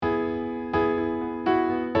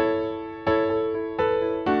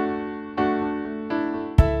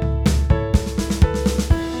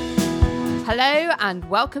Hello and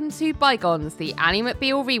welcome to Bygones, the Ally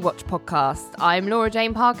McBeal rewatch podcast. I'm Laura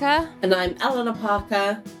Jane Parker. And I'm Eleanor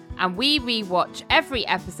Parker. And we rewatch every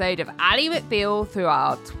episode of Ally McBeal through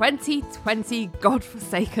our 2020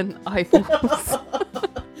 godforsaken eyeballs.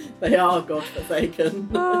 They are godforsaken.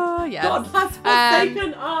 Oh, yes. God has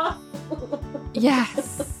forsaken us.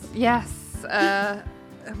 Yes.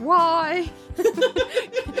 Why?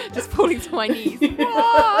 Just falling to my knees.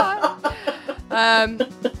 Why?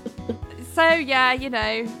 So, yeah,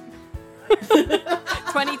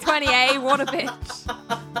 2020, what a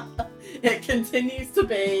bitch. It continues to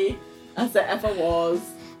be, as it ever was,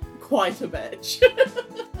 quite a bitch.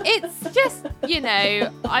 It's just,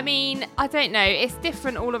 I don't know, it's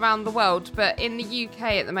different all around the world, but in the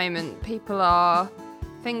UK at the moment,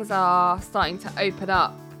 things are starting to open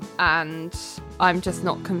up, and I'm just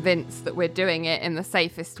not convinced that we're doing it in the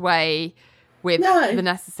safest way with the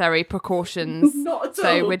necessary precautions. Not at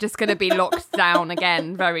so all. we're just going to be locked down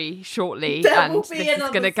again very shortly, There and will be this is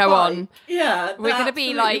going to another go on. Yeah, We're going to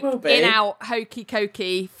be in out hokey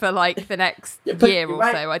cokey for like the next year or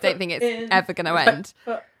so. I don't think it's ever going to end.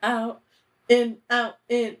 Out, in, out,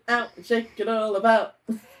 shake it all about.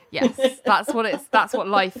 Yes, that's what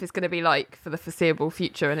life is going to be like for the foreseeable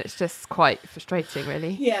future, and it's just quite frustrating,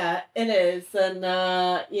 really. Yeah, it is, and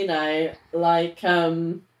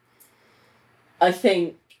I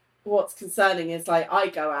think what's concerning is I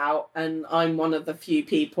go out and I'm one of the few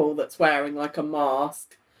people that's wearing like a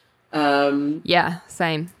mask. Yeah,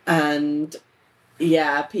 same. And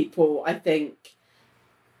people, I think,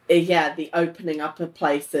 the opening up of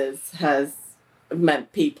places has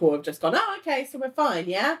meant people have just gone, oh, okay, so we're fine,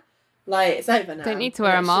 yeah? Like, it's over now. Don't need to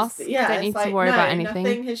wear a mask. Don't need to worry about anything.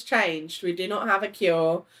 Nothing has changed. We do not have a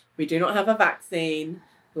cure. We do not have a vaccine.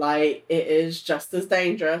 Like, it is just as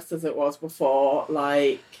dangerous as it was before.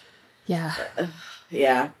 Like, yeah,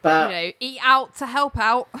 but eat out to help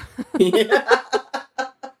out. Yeah.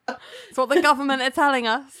 That's what the government are telling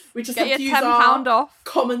us. We just get have to your use £10 off.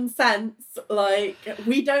 Common sense. Like,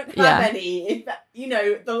 we don't have any. If,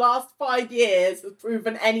 the last 5 years has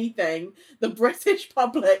proven anything. The British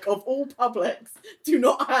public, of all publics, do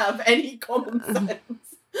not have any common sense.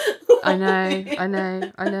 I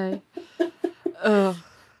know. Ugh.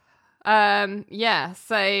 So,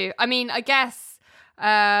 I guess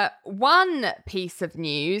one piece of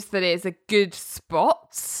news that is a good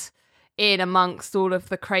spot in amongst all of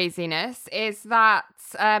the craziness is that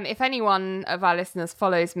if anyone of our listeners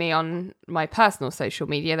follows me on my personal social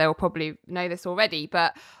media, they will probably know this already,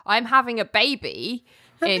 but I'm having a baby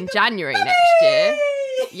in January next year.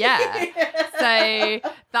 Yeah. So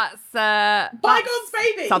that's Bygones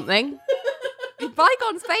baby. Something.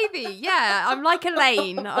 Bygones baby, yeah. I'm like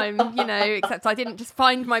Elaine. Except I didn't just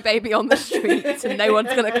find my baby on the street and no one's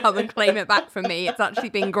going to come and claim it back from me. It's actually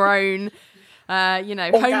been grown,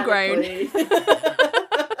 homegrown.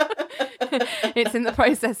 It's in the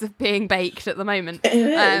process of being baked at the moment.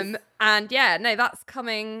 That's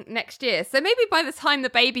coming next year. So maybe by the time the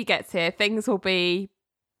baby gets here, things will be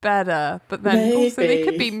better, but then also they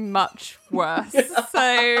could be much worse.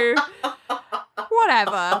 So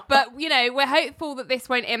whatever. But, we're hopeful that this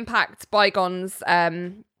won't impact Bygones,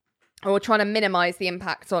 or trying to minimise the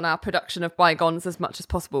impact on our production of Bygones as much as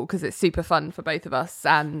possible, because it's super fun for both of us.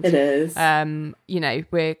 And it is.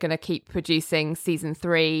 We're going to keep producing season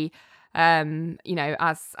 3,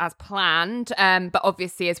 as planned. But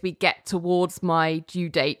obviously, as we get towards my due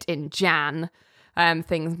date in Jan,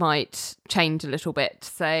 things might change a little bit.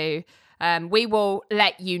 So we will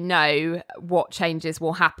let you know what changes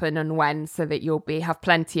will happen and when, so that you'll have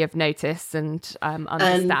plenty of notice and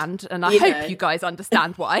understand. And I hope you guys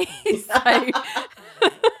understand why.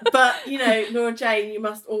 But, Laura Jane, you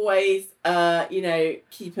must always,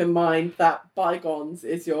 keep in mind that Bygones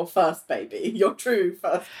is your first baby, your true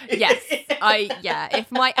first baby. Yes,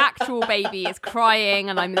 if my actual baby is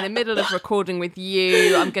crying and I'm in the middle of recording with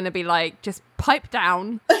you, I'm going to be like, just pipe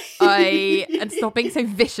down and stop being so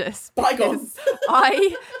vicious. Bygones.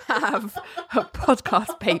 I have a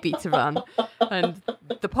podcast baby to run, and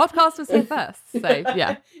the podcast was here first, so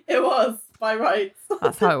yeah. It was, by rights.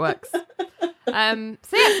 That's how it works. So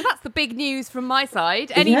that's the big news from my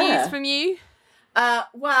side. Any news from you? I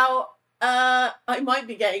might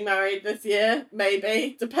be getting married this year,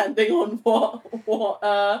 maybe, depending on what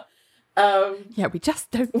we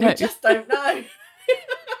just don't know. We just don't know.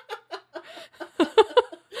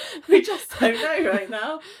 We just don't know right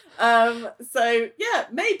now.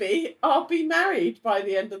 Maybe I'll be married by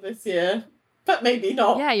the end of this year, but maybe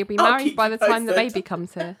not. Yeah, you'll be married by the time the baby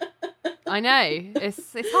comes here. I know.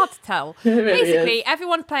 It's hard to tell. It really Basically, is.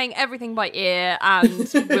 everyone's playing everything by ear, and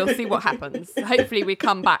we'll see what happens. Hopefully, we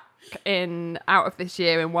come back out of this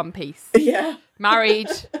year in one piece. Yeah. Married,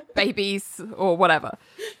 babies, or whatever.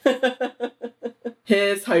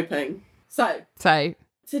 Here's hoping. So,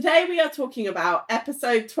 today we are talking about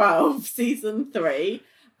episode 12, season 3,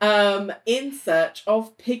 In Search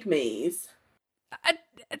of Pygmies.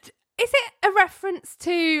 Is it a reference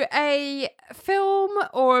to a film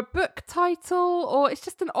or a book title, or it's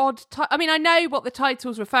just an odd title? I mean, I know what the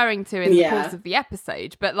title's referring to in the course of the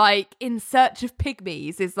episode, but like In Search of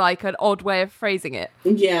Pygmies is like an odd way of phrasing it.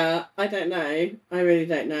 Yeah, I don't know. I really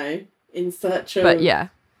don't know. In Search of... But yeah.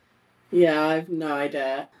 Yeah, I have no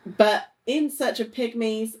idea. But In Search of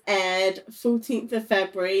Pygmies aired 14th of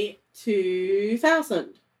February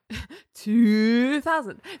 2000.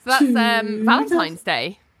 2000. So that's Valentine's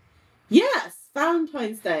Day. Yes,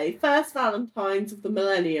 Valentine's Day. First Valentine's of the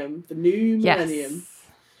millennium. The new millennium. Yes.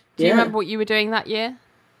 Do you remember what you were doing that year?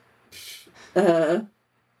 No.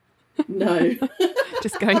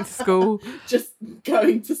 Just going to school. Just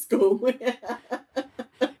going to school.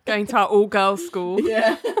 Going to our all-girls school.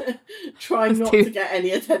 Yeah. Trying not to get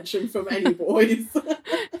any attention from any boys.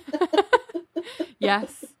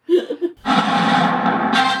 Yes.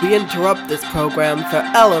 We interrupt this program for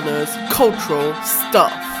Eleanor's cultural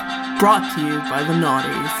stuff. Brought to you by the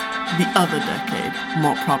Naughties. The other decade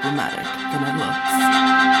more problematic than it looks.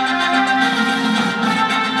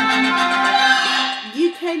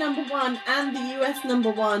 UK number 1 and the US number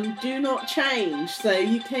 1 do not change. So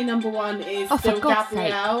UK number 1 is still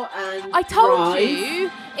Gabrielle and I told Rise. you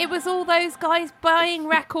it was all those guys buying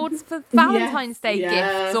records for Valentine's Day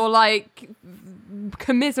gifts, or like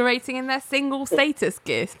commiserating in their single status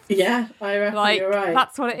gifts. Yeah, I reckon you're right.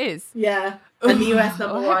 That's what it is. Yeah. And the US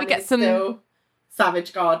number 1 is some... still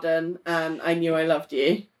Savage Garden and I Knew I Loved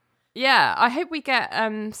You. Yeah, I hope we get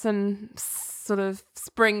some sort of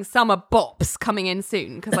spring summer bops coming in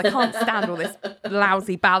soon, because I can't stand all this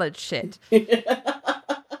lousy ballad shit.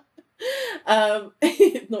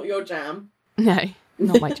 Not your jam. No,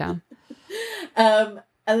 not my jam.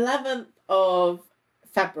 11th of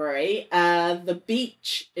February, The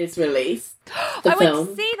Beach is released. I went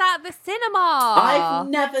to see that at the cinema. I've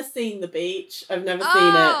never seen The Beach. I've never seen it.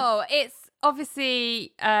 Oh, it's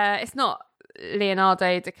obviously it's not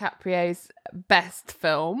Leonardo DiCaprio's best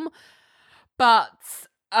film, but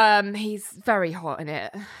he's very hot in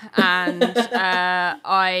it, and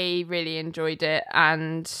I really enjoyed it.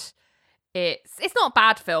 And it's not a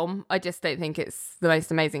bad film. I just don't think it's the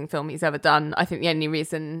most amazing film he's ever done. I think the only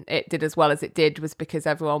reason it did as well as it did was because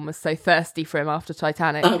everyone was so thirsty for him after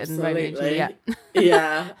Titanic. Absolutely. And Romeo and Juliet.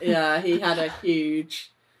 yeah, he had a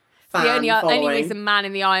huge fan The only following. reason Man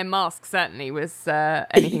in the Iron Mask certainly was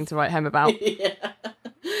anything to write home about. Yeah.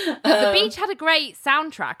 The Beach had a great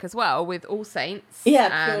soundtrack as well with All Saints.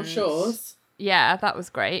 Yeah, Pure Shores. Yeah, that was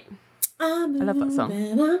great. I love that song.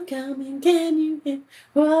 I'm coming, can you hear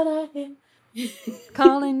what I hear?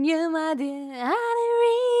 Calling you my dear, out of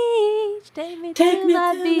reach, take me to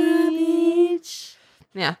my beach.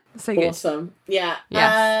 Yeah, so good. Awesome. Yeah.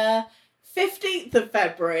 Yes. 15th of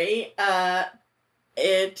February,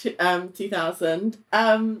 2000.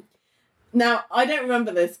 Now, I don't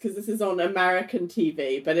remember this because this is on American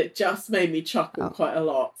TV, but it just made me chuckle quite a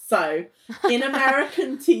lot. So, in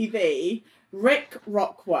American TV, Rick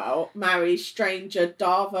Rockwell marries stranger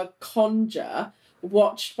Dava Conja,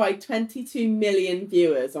 watched by 22 million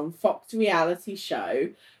viewers on Fox reality show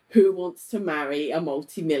Who Wants to Marry a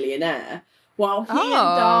Multi-Millionaire. While he and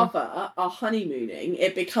Dava are honeymooning,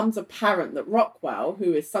 it becomes apparent that Rockwell,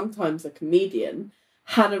 who is sometimes a comedian,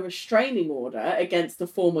 had a restraining order against a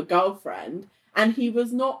former girlfriend, and he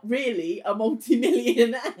was not really a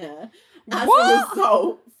multi-millionaire. As a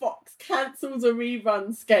result, Fox cancels a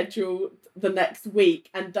rerun schedule the next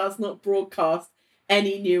week and does not broadcast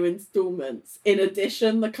any new installments. In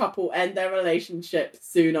addition, the couple end their relationship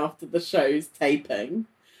soon after the show's taping.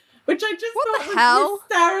 Which I just thought was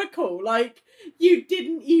hysterical. Like, you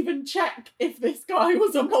didn't even check if this guy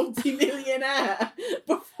was a multi-millionaire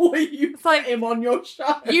before you put him on your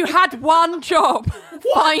show. You had one job.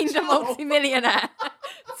 Find a multi-millionaire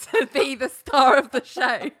to be the star of the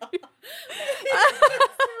show.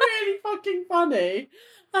 It's really fucking funny.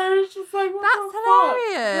 I was just like, what That's the fuck?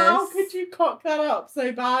 hilarious. How could you cock that up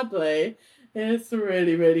so badly? It's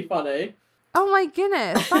really, really funny. Oh my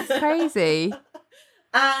goodness, that's crazy.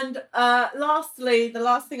 And lastly, the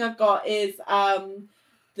last thing I've got is on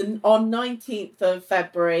 19th of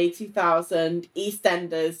February 2000,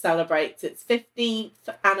 EastEnders celebrates its 15th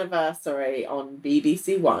anniversary on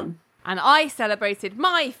BBC One. And I celebrated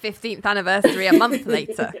my 15th anniversary a month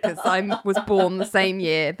later because I was born the same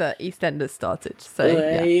year that EastEnders started. So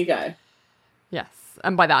there you go. Yes.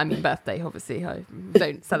 And by that I mean birthday, obviously. I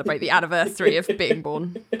don't celebrate the anniversary of being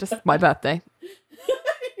born, just my birthday.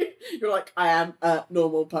 You're like, I am a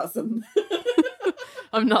normal person.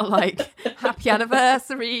 I'm not like, happy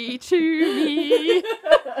anniversary to me.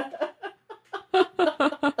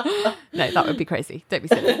 No, that would be crazy. Don't be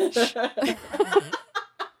silly.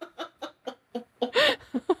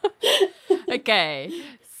 Okay,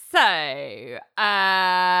 so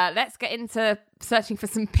let's get into searching for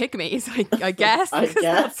some pygmies, I guess. I guess.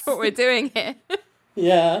 That's what we're doing here.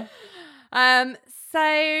 Yeah.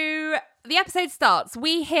 So the episode starts.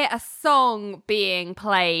 We hear a song being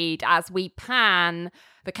played as we pan.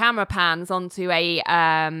 The camera pans onto a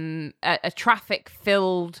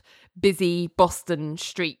traffic-filled, busy Boston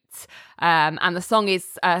street. And the song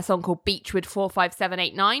is a song called Beechwood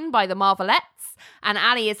 45789 by the Marvelettes. And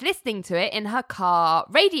Ali is listening to it in her car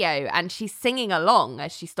radio, and she's singing along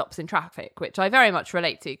as she stops in traffic, which I very much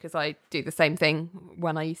relate to because I do the same thing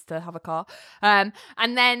when I used to have a car. And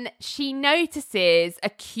then she notices a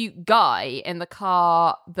cute guy in the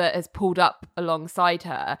car that has pulled up alongside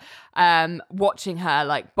her, watching her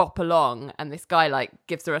like bop along, and this guy like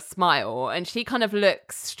gives her a smile, and she kind of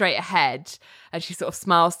looks straight ahead and she sort of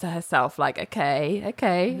smiles to herself like, okay.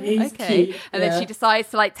 Cute, and then she decides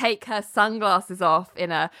to like take her sunglasses off in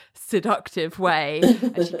a seductive way,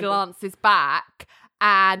 and she glances back,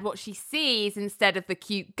 and what she sees instead of the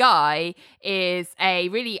cute guy is a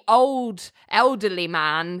really old elderly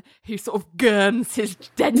man who sort of gurns his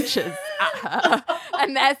dentures at her,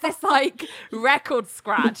 and there's this like record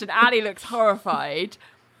scratch, and Ali looks horrified.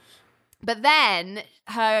 But then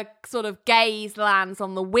her sort of gaze lands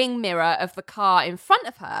on the wing mirror of the car in front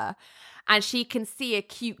of her, and she can see a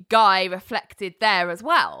cute guy reflected there as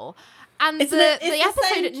well. And the episode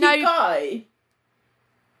same at cute no guy.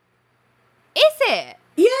 Is it?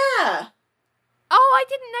 Yeah. Oh, I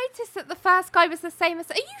didn't notice that the first guy was the same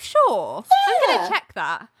as. Are you sure? Yeah. I'm gonna check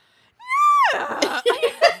that. Yeah. I'm gonna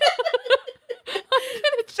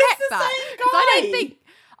check that. same 'Cause I don't guy. think.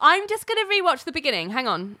 I'm just gonna rewatch the beginning. Hang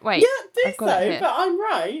on, wait. Yeah, do I've got it so, here. but I'm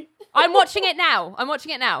right. I'm watching it now.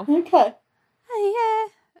 Okay. Oh,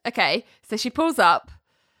 yeah. Okay, so she pulls up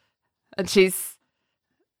and she's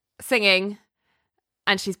singing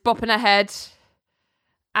and she's bopping her head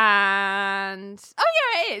and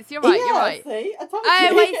yeah, it is. You're right. See, I told Oh,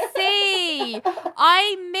 you. I see.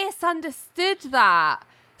 I misunderstood that.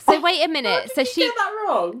 So wait a minute. How did So you get that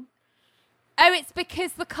wrong? Oh, it's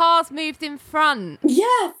because the car's moved in front.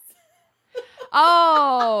 Yes.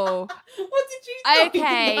 Oh. What did you think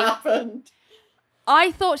Okay. happened?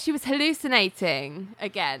 I thought she was hallucinating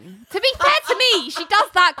again. To be fair to me, she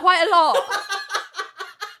does that quite a lot.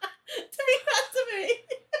 To be fair to me.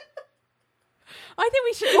 I think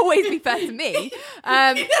we should always be fair to me.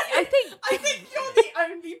 I think you're the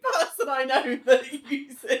only person I know that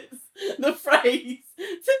uses the phrase "to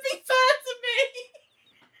be fair to me."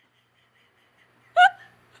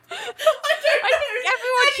 I think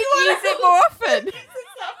everyone should use it more often.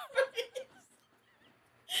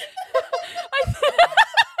 I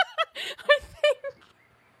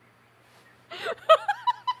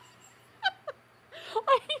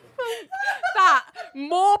think that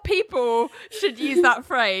more people should use that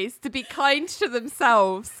phrase to be kind to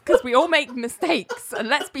themselves, because we all make mistakes, and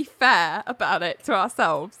let's be fair about it to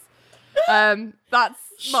ourselves. That's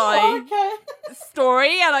my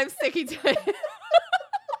story, and I'm sticking to it.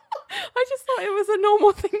 I just thought it was a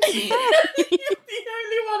normal thing to say. You're the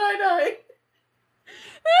only one I know.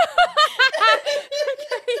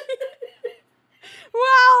 Okay.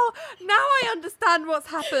 Well, now I understand what's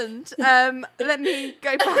happened. Let me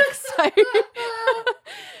go back. So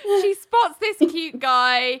she spots this cute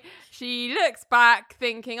guy. She looks back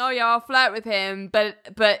thinking, oh yeah, I'll flirt with him. But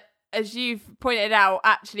as you've pointed out,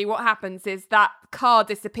 actually what happens is that car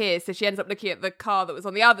disappears. So she ends up looking at the car that was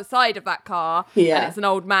on the other side of that car. Yeah. And it's an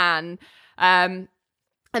old man. And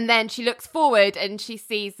then she looks forward and she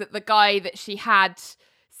sees that the guy that she had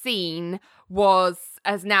seen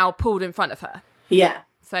has now pulled in front of her. Yeah.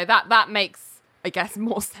 So that makes, I guess,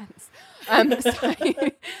 more sense. So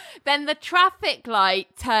then the traffic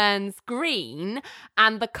light turns green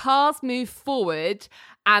and the cars move forward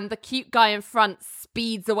and the cute guy in front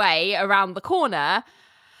speeds away around the corner.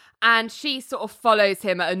 And she sort of follows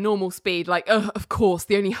him at a normal speed, like, oh, of course,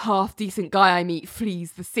 the only half-decent guy I meet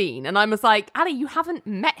flees the scene. And I was like, Ali, you haven't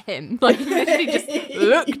met him. Like, you literally just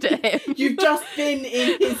looked at him. You've just been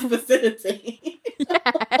in his vicinity.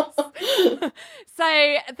 Yes.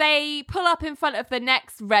 So they pull up in front of the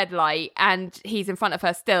next red light and he's in front of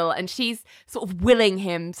her still, and she's sort of willing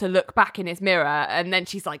him to look back in his mirror, and then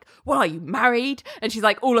she's like, well, are you married? And she's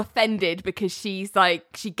like all offended because she's like,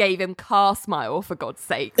 she gave him car smile, for God's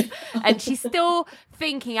sake. And she's still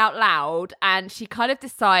thinking out loud, and she kind of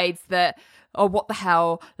decides that, oh, what the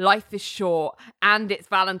hell, life is short and it's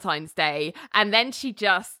Valentine's Day. And then she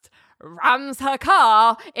just rams her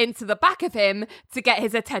car into the back of him to get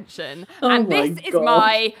his attention. And this is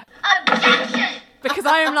my objection, because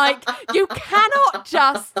I am like, you cannot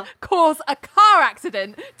just cause a car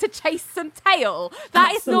accident to chase some tail.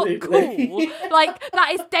 That Absolutely. Is not cool. Like,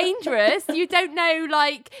 that is dangerous. You don't know,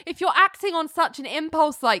 like, if you're acting on such an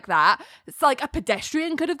impulse like that, it's like a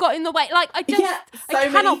pedestrian could have got in the way. Like, I cannot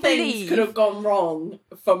many believe things could have gone wrong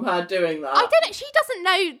from her doing that. I don't know. She doesn't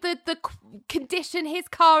know the condition his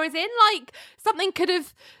car is in. Like, something could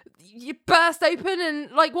have burst open and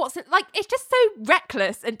like it's just so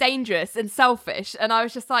reckless and dangerous and selfish, and I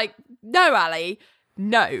was just like, no, Ali,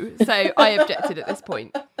 no. So I objected at this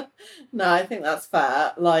point. No, I think that's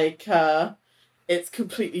fair. Like, it's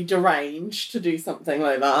completely deranged to do something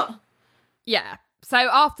like that. Yeah. So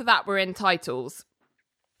after that, we're in titles,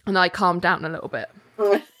 and I calmed down a little bit.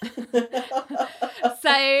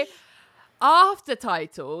 So after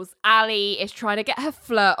titles, Ali is trying to get her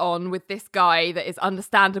flirt on with this guy that is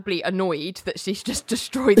understandably annoyed that she's just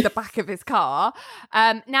destroyed the back of his car.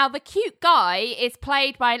 Now, the cute guy is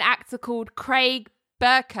played by an actor called Craig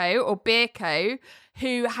Bierko,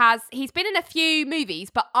 he's been in a few movies,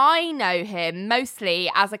 but I know him mostly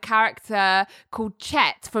as a character called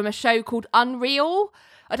Chet from a show called Unreal.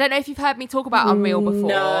 I don't know if you've heard me talk about Unreal before,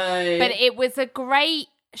 no. But it was a great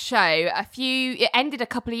show. It ended a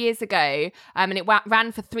couple of years ago, and it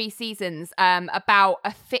ran for 3 seasons, about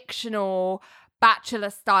a fictional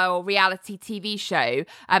Bachelor-style reality TV show,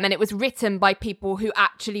 and it was written by people who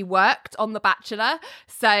actually worked on The Bachelor.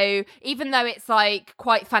 So even though it's like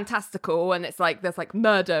quite fantastical, and it's like there's like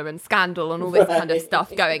murder and scandal and all this kind of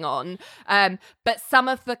stuff going on, but some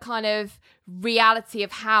of the kind of reality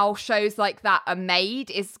of how shows like that are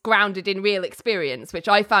made is grounded in real experience, which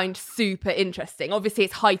I find super interesting. Obviously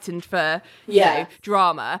it's heightened for you know,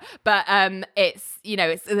 drama, but it's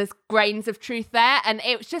there's grains of truth there, and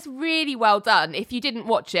it was just really well done. If you didn't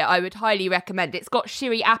watch it, I would highly recommend it. It's got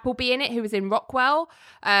Shiri Appleby in it, who was in Rockwell,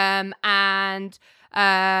 and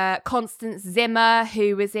Constance Zimmer,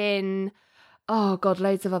 who was in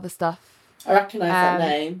loads of other stuff. I recognise that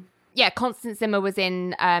name. Yeah, Constance Zimmer was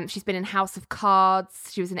in, she's been in House of Cards,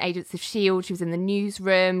 she was in Agents of S.H.I.E.L.D., she was in The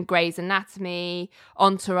Newsroom, Grey's Anatomy,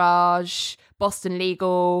 Entourage, Boston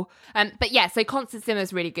Legal. But yeah, so Constance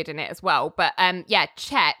Zimmer's really good in it as well. But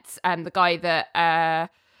Chet, the guy that,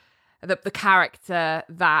 the character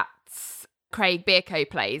that Craig Bierko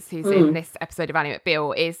plays, who's in this episode of Ally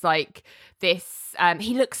McBeal, is like this,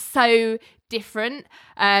 he looks so different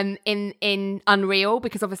in Unreal,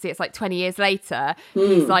 because obviously it's like 20 years later.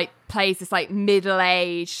 He's like plays this like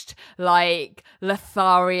middle-aged like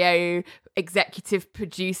Lothario executive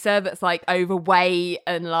producer that's like overweight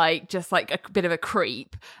and like just like a bit of a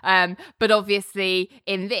creep, but obviously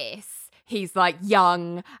in this he's like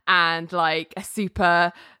young and like a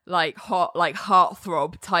super like hot like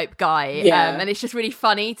heartthrob type guy, and it's just really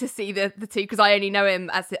funny to see the two, because I only know him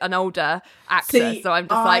as an older actor. So I'm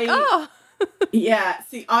just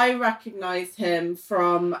I recognise him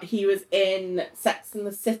from, he was in Sex and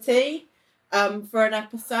the City for an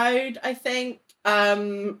episode, I think.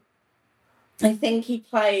 I think he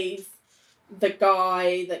plays the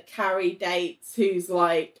guy that Carrie dates, who's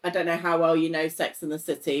like, I don't know how well you know Sex and the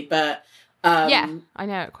City, but I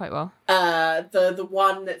know it quite well. The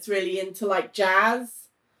one that's really into like jazz,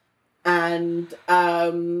 and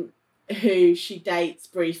who she dates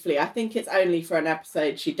briefly. I think it's only for an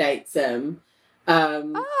episode she dates him.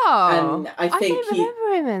 And I think don't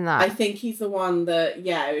remember him in that. I think he's the one that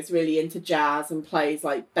is really into jazz and plays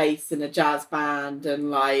like bass in a jazz band,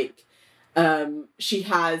 and like she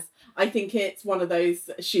has, I think it's one of those,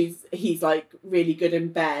 he's like really good in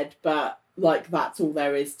bed, but like that's all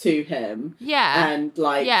there is to him. And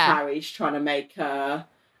like Carrie's trying to make a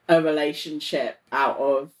relationship out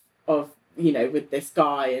of with this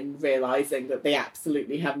guy, and realizing that they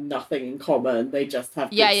absolutely have nothing in common. They just have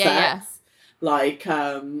good sex. Like,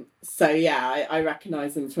 I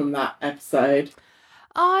recognise him from that episode.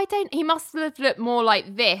 He must have looked more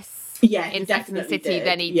like this in Sex and the City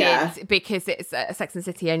than he did, because it's Sex and the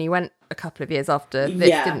City only went a couple of years after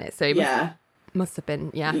this, didn't it? So he must have been,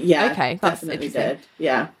 okay, that's definitely interesting.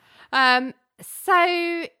 did.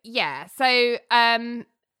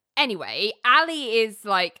 Anyway, Ali is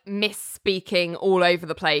like misspeaking all over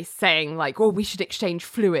the place, saying like, "Oh, we should exchange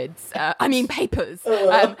fluids. Papers."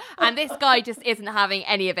 And this guy just isn't having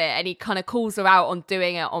any of it, and he kind of calls her out on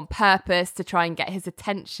doing it on purpose to try and get his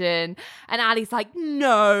attention. And Ali's like,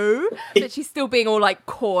 "No," but she's still being all like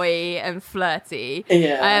coy and flirty.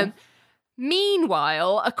 Yeah.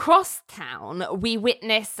 Meanwhile, across town, we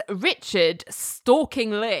witness Richard stalking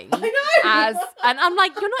Ling. I know. And I'm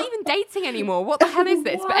like, you're not even dating anymore. What the hell is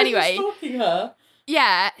this? But anyway, stalking her?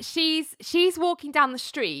 Yeah, she's walking down the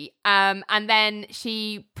street, and then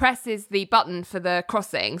she presses the button for the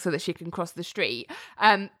crossing so that she can cross the street.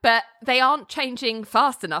 But they aren't changing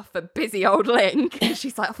fast enough for busy old Ling.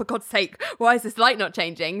 She's like, oh, for God's sake, why is this light not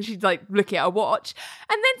changing? She's like looking at her watch,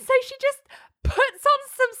 and then so she just puts on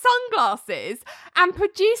some sunglasses and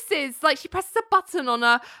produces, like, she presses a button on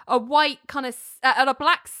a white kind of on a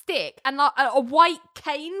black stick, and a white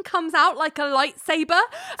cane comes out like a lightsaber,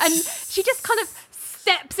 and she just kind of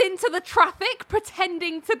steps into the traffic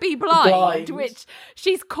pretending to be blind, which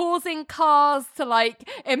she's causing cars to like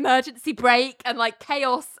emergency brake and like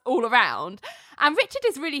chaos all around. And Richard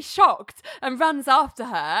is really shocked and runs after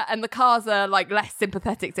her, and the cars are like less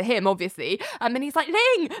sympathetic to him, obviously. And then he's like,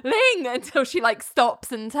 Ling, until she like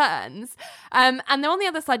stops and turns. And they're on the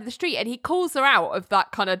other side of the street, and he calls her out of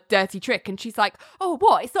that kind of dirty trick. And she's like, oh,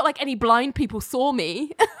 what? It's not like any blind people saw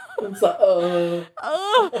me. It's like, oh.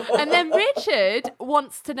 And then Richard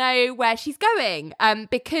wants to know where she's going,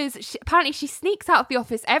 because apparently she sneaks out of the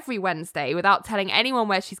office every Wednesday without telling anyone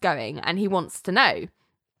where she's going, and he wants to know.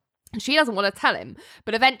 She doesn't want to tell him,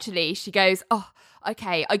 but eventually she goes, oh,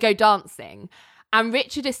 okay, I go dancing. And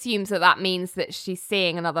Richard assumes that means that she's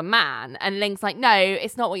seeing another man. And Ling's like, no,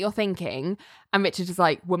 it's not what you're thinking. And Richard is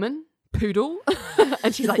like, woman? Poodle?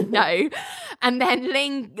 And she's like, no. And then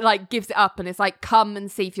Ling like gives it up and is like, come and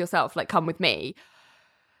see for yourself, like, come with me.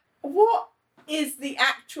 What is the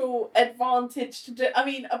actual advantage to do? I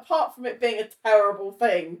mean, apart from it being a terrible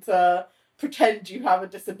thing to pretend you have a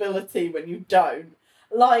disability when you don't.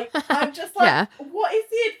 Like, I'm just like, yeah. What is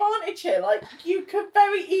the advantage here? Like, you could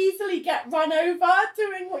very easily get run over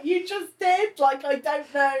doing what you just did. Like, I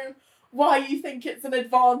don't know why you think it's an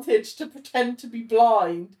advantage to pretend to be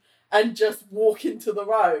blind and just walk into the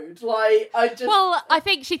road. Like, Well, I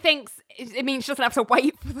think she thinks it means she doesn't have to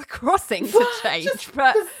wait for the crossing to change,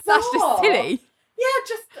 but bizarre. That's just silly.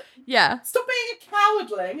 Yeah, stop being a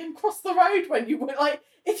cowardling and cross the road when you like.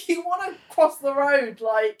 If you want to cross the road,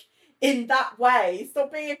 like, in that way,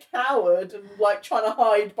 stop being a coward and like trying to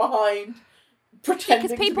hide behind pretending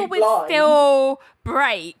to be blind. Because people would still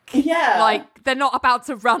brake. Yeah, like they're not about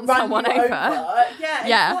to run someone over. Yeah,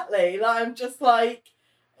 exactly. Like, I'm just like,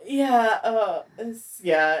 it's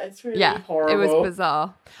really horrible. It was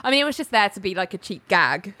bizarre. I mean, it was just there to be like a cheap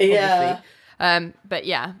gag. Yeah. Obviously. But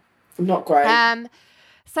yeah, not great.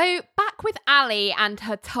 So back with Ali and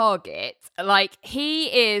her target, like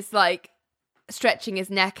he is like stretching his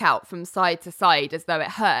neck out from side to side as though it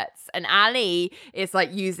hurts, and Ali is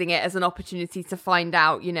like using it as an opportunity to find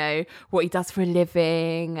out, you know, what he does for a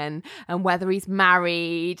living and whether he's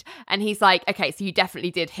married. And he's like, okay, so you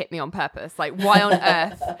definitely did hit me on purpose. Like, why on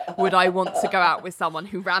earth would I want to go out with someone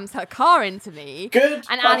who rams her car into me? Good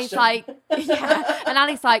and question. Ali's like, and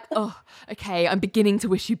Ali's like, oh, okay, I'm beginning to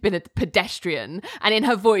wish you'd been a pedestrian. And in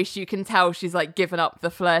her voice you can tell she's like given up the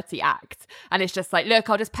flirty act, and it's just like, look,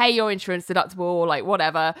 I'll just pay your insurance deductible or like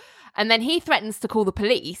whatever. And then he threatens to call the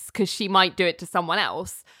police because she might do it to someone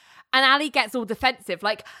else. And Ali gets all defensive,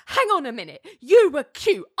 like, hang on a minute, you were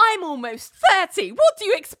cute, I'm almost 30, what do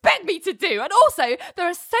you expect me to do? And also, there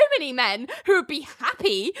are so many men who would be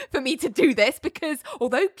happy for me to do this because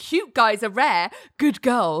although cute guys are rare, good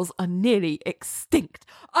girls are nearly extinct.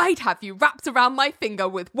 I'd have you wrapped around my finger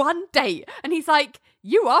with one date. And he's like,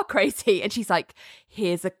 you are crazy. And she's like,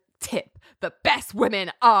 here's a tip. The best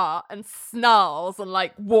women are, and snarls and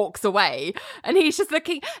like walks away. And he's just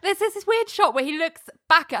looking, there's this weird shot where he looks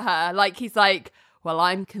back at her like he's like, well,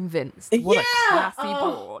 I'm convinced. What a classy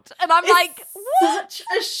broad. And I'm like, what? Such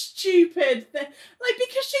a stupid thing. Like,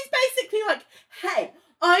 because she's basically like, hey,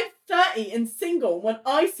 I'm 30 and single. When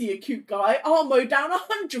I see a cute guy, I'll mow down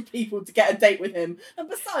 100 people to get a date with him. And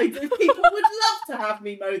besides, those people would love to have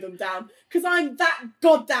me mow them down because I'm that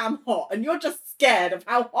goddamn hot. And you're just scared of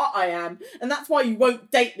how hot I am. And that's why you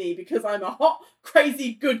won't date me, because I'm a hot,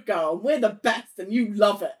 crazy good girl. And we're the best and you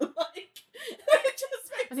love it. Like, it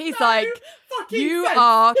just makes and he's no like, you sense.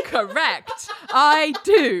 are correct. I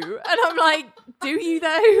do. And I'm like, do you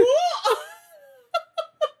though?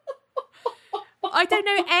 What? I don't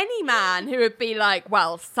know any man who would be like,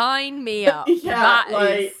 well, sign me up. Yeah, that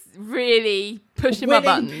like, is really pushing my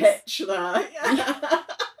buttons. Pitch there. Yeah.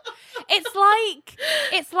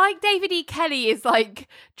 It's like David E. Kelly is like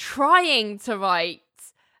trying to write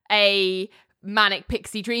a manic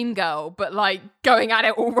pixie dream girl, but like going at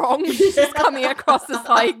it all wrong. She's just coming across as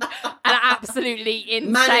like an absolutely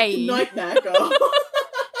insane manic nightmare girl.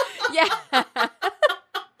 Yeah.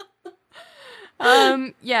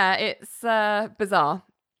 Yeah, it's bizarre.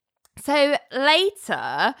 So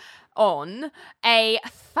later on, a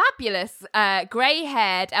fabulous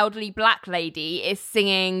grey-haired elderly black lady is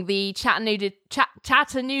singing the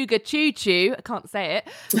Chattanooga Choo Choo, I can't say it,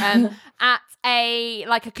 at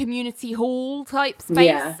a community hall type space.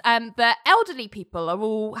 Yeah. The elderly people are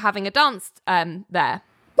all having a dance there. By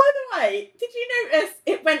the way, did you notice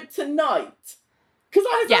it went to night? Because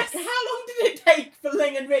I was like, how long did it take for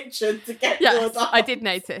Ling and Richard to get to a dance? I did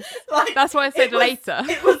notice. Like, that's why I said later.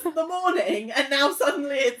 It was the morning, and now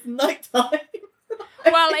suddenly it's nighttime.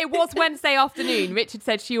 Well, it was Wednesday afternoon. Richard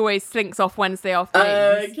said she always slinks off Wednesday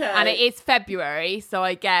afternoons. Okay. And it is February, so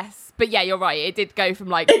I guess... But yeah, you're right. It did go from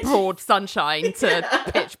like broad sunshine to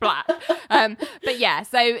pitch black. But yeah,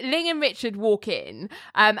 so Ling and Richard walk in.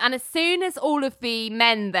 And as soon as all of the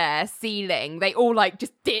men there see Ling, they all like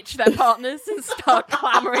just ditch their partners and start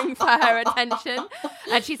clamouring for her attention.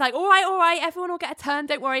 And she's like, all right, everyone will get a turn,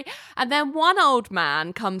 don't worry. And then one old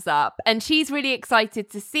man comes up and she's really excited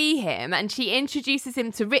to see him. And she introduces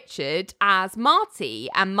him to Richard as Marty.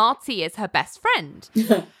 And Marty is her best friend.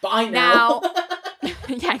 Bye now.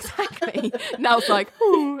 Yeah, exactly. Nell's like,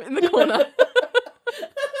 ooh, in the corner.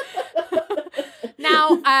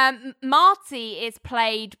 Now, Marty is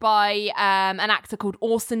played by an actor called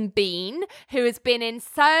Orson Bean, who has been in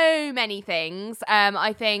so many things.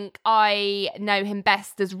 I think I know him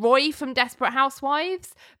best as Roy from Desperate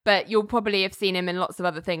Housewives, but you'll probably have seen him in lots of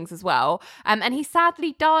other things as well. And he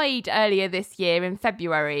sadly died earlier this year in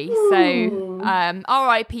February. Ooh. So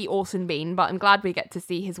R.I.P. Orson Bean, but I'm glad we get to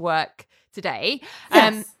see his work today.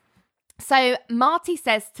 Yes. So Marty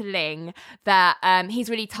says to Ling that he's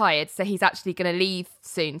really tired, so he's actually going to leave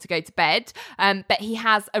soon to go to bed. But he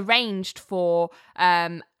has arranged for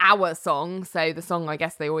our song, so the song I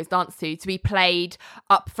guess they always dance to be played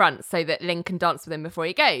up front so that Ling can dance with him before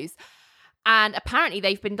he goes. And apparently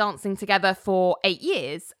they've been dancing together for 8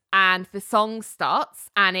 years. And the song starts,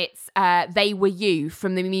 and it's They Were You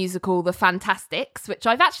from the musical The Fantastics, which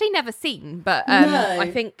I've actually never seen, but No.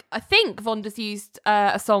 I think Vonda's used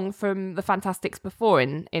a song from The Fantastics before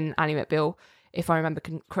in Ally McBeal, if I remember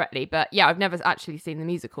correctly. But yeah, I've never actually seen the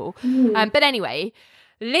musical. But anyway,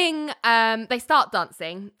 Ling, they start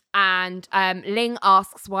dancing. And Ling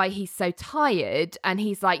asks why he's so tired. And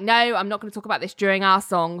he's like, no, I'm not going to talk about this during our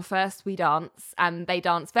song. First we dance. And they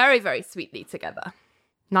dance very, very sweetly together.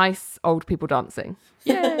 Nice old people dancing.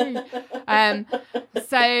 Yay.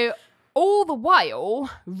 So all the while,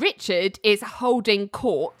 Richard is holding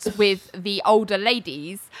court with the older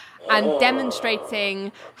ladies and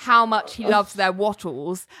demonstrating how much he loves their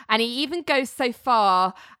wattles. And he even goes so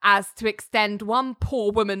far as to extend one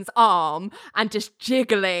poor woman's arm and just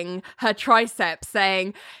jiggling her triceps,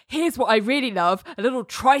 saying, here's what I really love, a little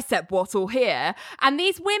tricep wattle here. And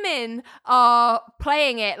these women are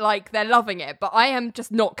playing it like they're loving it, but I am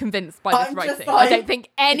just not convinced by this writing. I don't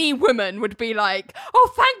think any woman would be like,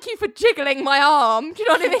 oh, thank you for jiggling my arm. Do you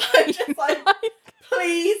know what I mean? I'm just like,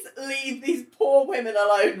 please leave these poor women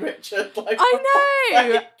alone, Richard. Like,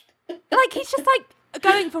 I know. Like, he's just like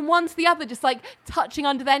going from one to the other, just like touching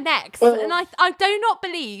under their necks. And I do not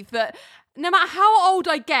believe that no matter how old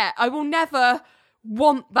I get, I will never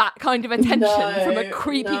want that kind of attention from a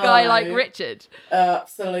creepy guy like Richard.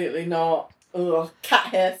 Absolutely not. Ugh, cat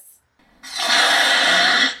hiss.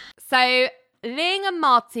 So Ling and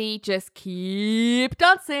Marty just keep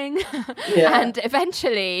dancing. Yeah. And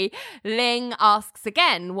eventually Ling asks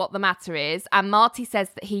again what the matter is, and Marty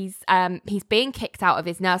says that he's being kicked out of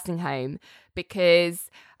his nursing home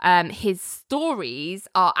because his stories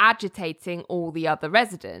are agitating all the other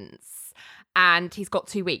residents, and he's got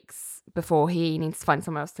 2 weeks before he needs to find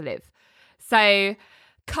somewhere else to live. So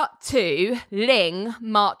cut to Ling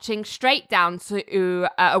marching straight down to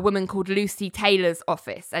a woman called Lucy Taylor's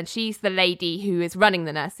office. And she's the lady who is running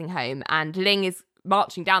the nursing home. And Ling is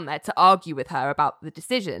marching down there to argue with her about the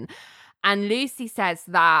decision. And Lucy says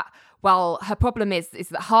that, well, her problem is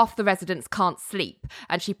that half the residents can't sleep.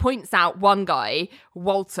 And she points out one guy,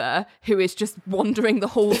 Walter, who is just wandering the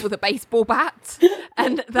halls with a baseball bat.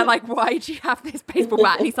 And they're like, why do you have this baseball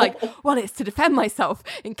bat? And he's like, well, it's to defend myself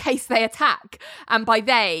in case they attack. And by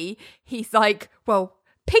they, he's like, well,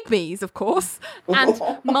 pygmies, of course. And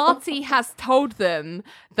Marty has told them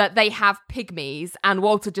that they have pygmies. And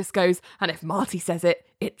Walter just goes, and if Marty says it,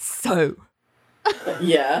 it's so.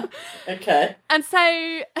 Yeah. Okay. And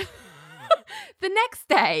so The next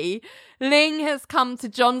day, Ling has come to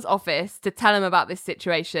John's office to tell him about this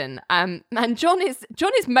situation. And John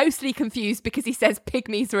is mostly confused because he says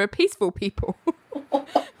pygmies are a peaceful people.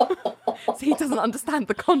 So he doesn't understand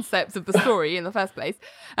the concepts of the story in the first place.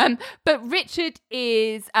 But Richard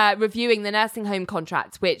is reviewing the nursing home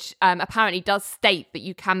contract, which apparently does state that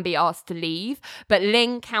you can be asked to leave. But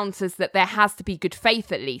Ling counters that there has to be good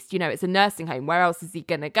faith at least. You know, it's a nursing home. Where else is he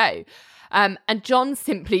going to go? And John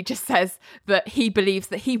simply just says that he believes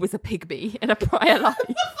that he was a pygmy in a prior life.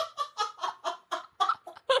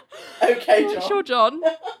 Okay, John. Sure, John.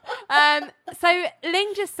 So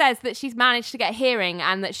Ling just says that she's managed to get a hearing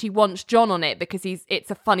and that she wants John on it because it's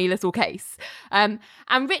a funny little case. And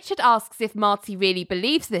Richard asks if Marty really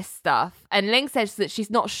believes this stuff. And Ling says that she's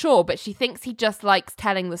not sure, but she thinks he just likes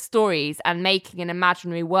telling the stories and making an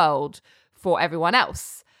imaginary world for everyone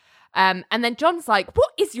else. And then John's like,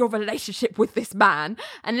 what is your relationship with this man?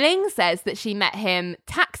 And Ling says that she met him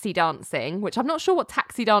taxi dancing, which I'm not sure what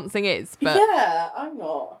taxi dancing is. But yeah, I'm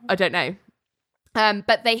not. I don't know.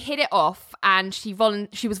 But they hit it off, and she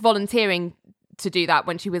was volunteering to do that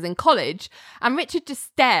when she was in college. And Richard just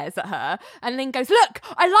stares at her, and Ling goes, look,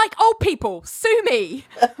 I like old people, sue me.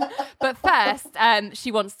 But first, she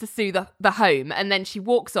wants to sue the home, and then she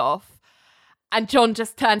walks off. And John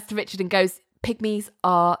just turns to Richard and goes, pygmies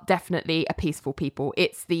are definitely a peaceful people.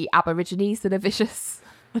 It's the Aborigines that are vicious.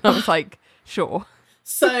 And I was like, sure.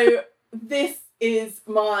 So this is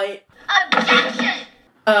my objection.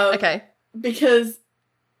 Okay. Because,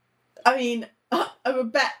 I mean, I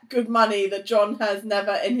would bet good money that John has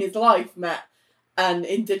never in his life met an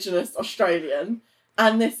Indigenous Australian.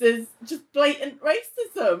 And this is just blatant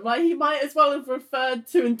racism. Like, he might as well have referred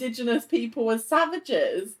to Indigenous people as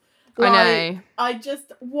savages. Like, I know.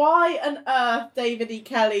 Why on earth David E.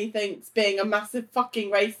 Kelly thinks being a massive fucking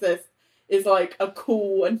racist is like a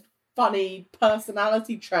cool and funny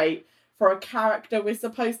personality trait for a character we're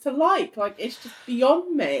supposed to like. Like, it's just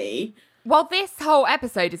beyond me. Well, this whole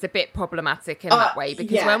episode is a bit problematic in that way,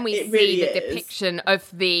 because when we see really the depiction of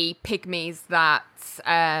the pygmies that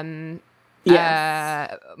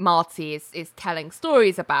Marty is telling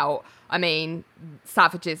stories about, I mean,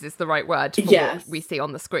 savages is the right word for what we see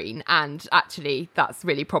on the screen, and actually that's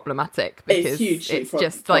really problematic because it's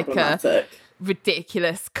just like a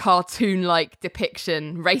ridiculous cartoon-like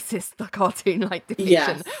depiction, racist cartoon-like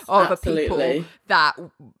depiction of absolutely. a people that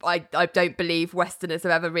I don't believe Westerners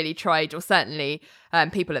have ever really tried, or certainly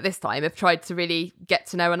people at this time have tried to really get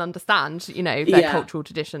to know and understand, you know, their cultural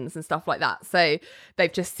traditions and stuff like that. So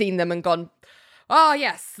they've just seen them and gone, oh,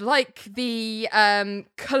 yes, like the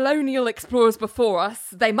colonial explorers before us,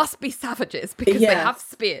 they must be savages because they have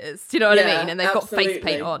spears. Do you know what I mean? And they've got face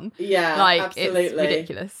paint on. Yeah, like, absolutely. It's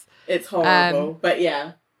ridiculous. It's horrible, but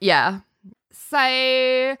yeah. Yeah.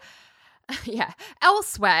 So, yeah.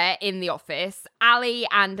 Elsewhere in the office, Ali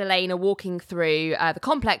and Elaine are walking through the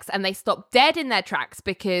complex, and they stop dead in their tracks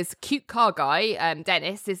because cute car guy,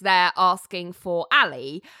 Dennis, is there asking for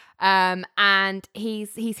Ali. And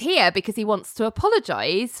he's here because he wants to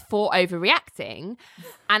apologise for overreacting.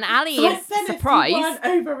 And Ali is surprised. You weren't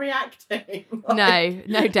overreacting.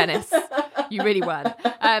 No, Dennis, you really weren't.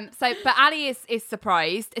 But Ali is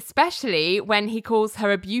surprised, especially when he calls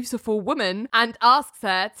her a beautiful woman and asks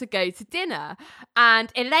her to go to dinner.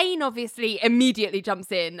 And Elaine obviously immediately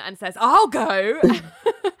jumps in and says, I'll go.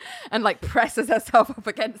 And like presses herself up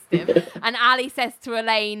against him. And Ali says to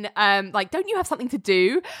Elaine, don't you have something to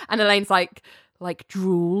do? And Elaine's like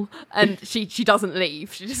drool. And she doesn't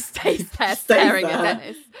leave. She just stays there staring at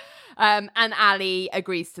Dennis. And Ali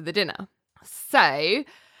agrees to the dinner. So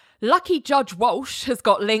lucky Judge Walsh has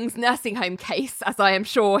got Ling's nursing home case, as I am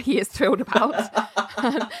sure he is thrilled about.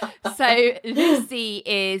 So Lucy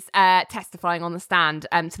is testifying on the stand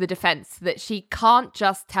to the defence that she can't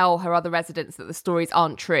just tell her other residents that the stories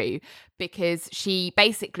aren't true, because she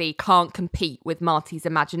basically can't compete with Marty's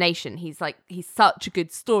imagination. He's such a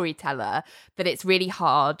good storyteller that it's really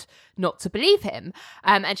hard not to believe him.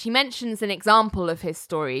 And she mentions an example of his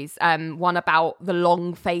stories, one about the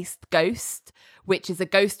long-faced ghost, which is a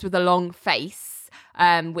ghost with a long face,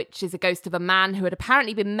 which is a ghost of a man who had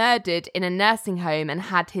apparently been murdered in a nursing home and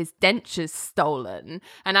had his dentures stolen.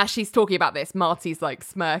 And as she's talking about this, Marty's like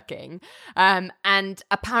smirking. And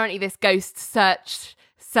apparently this ghost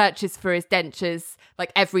searches for his dentures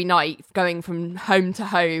like every night, going from home to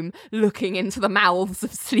home, looking into the mouths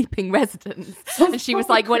of sleeping residents. And she was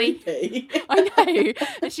like, I know.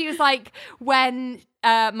 And she was like, when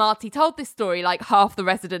Marty told this story, like half the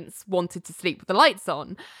residents wanted to sleep with the lights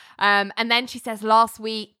on. And then she says, last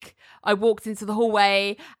week I walked into the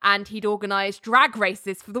hallway and he'd organised drag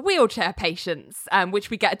races for the wheelchair patients, which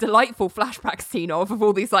we get a delightful flashback scene of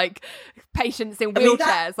all these like patients in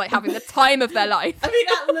wheelchairs, like having the time of their life. I mean,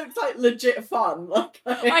 that looks like legit fun. Like,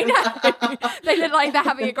 I know. They look like they're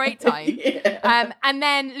having a great time. Yeah. And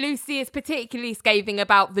then Lucy is particularly scathing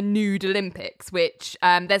about the nude Olympics, which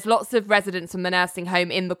there's lots of residents from the nursing home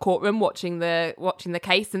in the courtroom watching the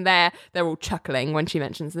case, and they're all chuckling when she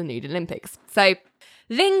mentions the nude Olympics. So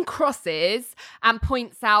Ling crosses and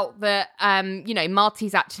points out that,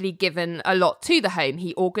 Marty's actually given a lot to the home.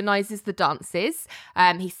 He organises the dances.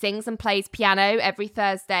 He sings and plays piano every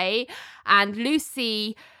Thursday. And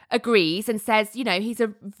Lucy agrees and says, he's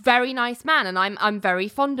a very nice man and I'm very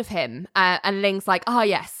fond of him. And Ling's like,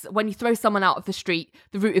 yes, when you throw someone out of the street,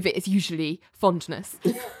 the root of it is usually fondness.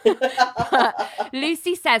 But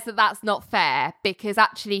Lucy says that that's not fair because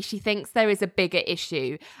actually she thinks there is a bigger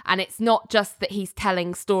issue. And it's not just that he's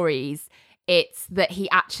telling stories, it's that he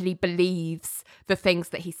actually believes the things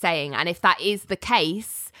that he's saying. And if that is the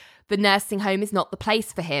case, the nursing home is not the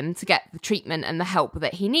place for him to get the treatment and the help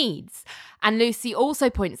that he needs. And Lucy also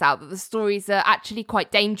points out that the stories are actually quite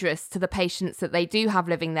dangerous to the patients that they do have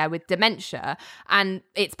living there with dementia. And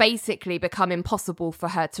it's basically become impossible for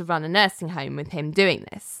her to run a nursing home with him doing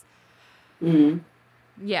this. Mm.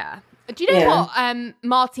 Yeah. Do you know what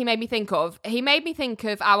Marty made me think of? He made me think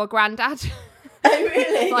of our granddad. Oh,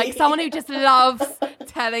 really? Like someone who just loves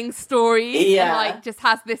telling stories and like just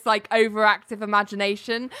has this like overactive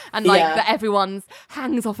imagination and like that everyone's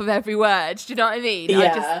hangs off of every word. Do you know what I mean?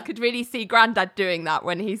 I just could really see Grandad doing that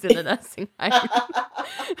when he's in a nursing home.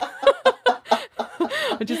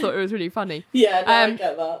 I just thought it was really funny. Yeah, no, I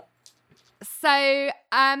get that. So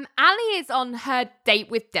Ali is on her date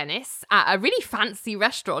with Dennis at a really fancy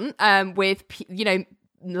restaurant with,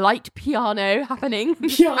 light piano happening in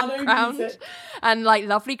the background music. And like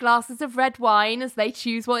lovely glasses of red wine as they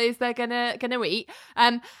choose what it is they're gonna eat.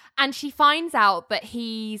 And she finds out that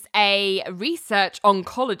he's a research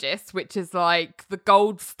oncologist, which is like the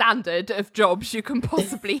gold standard of jobs you can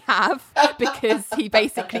possibly have because he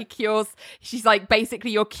basically she's like,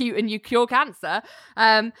 basically you're cute and you cure cancer.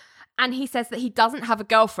 And he says that he doesn't have a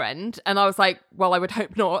girlfriend. And I was like, well, I would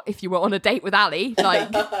hope not if you were on a date with Ali.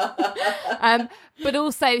 Like, but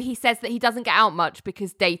also he says that he doesn't get out much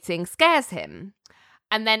because dating scares him.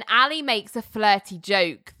 And then Ali makes a flirty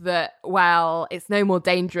joke that, well, it's no more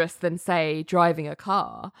dangerous than, say, driving a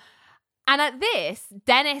car. And at this,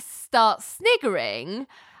 Dennis starts sniggering.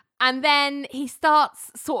 And then he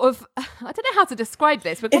starts sort of, I don't know how to describe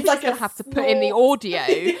this. We're probably like going to have to put in the audio.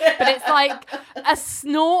 But it's like a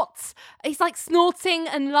snort. He's like snorting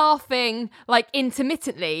and laughing like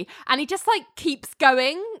intermittently. And he just like keeps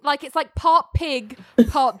going. Like it's like part pig,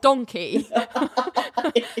 part donkey.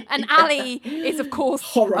 And Ali is, of course,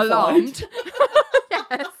 horrified. Alarmed.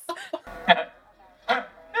 Yes.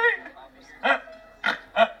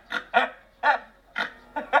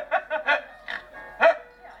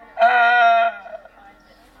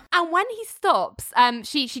 And when he stops,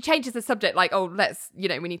 she changes the subject, like, oh,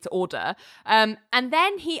 we need to order. And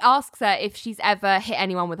then he asks her if she's ever hit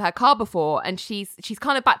anyone with her car before. And she's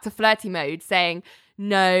kind of back to flirty mode, saying,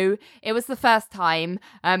 no, it was the first time.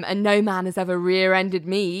 And no man has ever rear-ended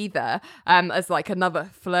me either, as like another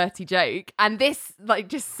flirty joke. And this like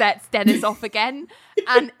just sets Dennis off again.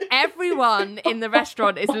 And everyone in the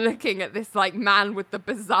restaurant is looking at this like man with the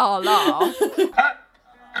bizarre laugh.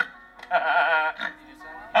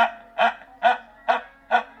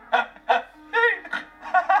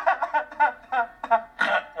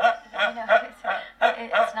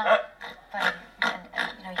 It's not funny,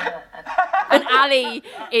 and Ali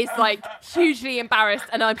is like hugely embarrassed,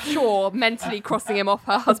 and I'm sure mentally crossing him off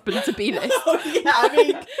her husband-to-be list. Oh, yeah, I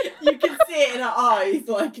mean, you can see it in her eyes,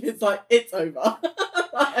 it's over.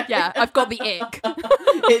 Yeah, I've got the ick.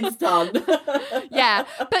 It's done. Yeah,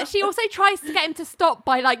 but she also tries to get him to stop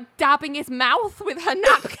by like dabbing his mouth with her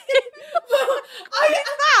napkin. I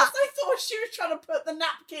thought she was trying to put the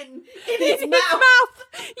napkin in his mouth.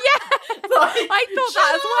 Yeah, I thought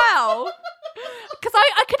that as well. Because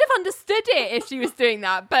I could have understood it if she was doing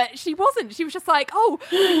that, but she wasn't. She was just like, oh,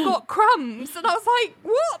 we've got crumbs. And I was like,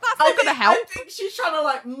 what? That's not going to help. I think she's trying to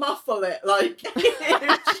like muffle it, like,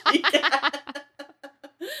 if she can.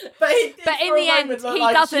 But in the end, he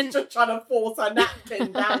doesn't. She's just trying to force her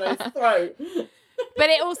napkin down his throat.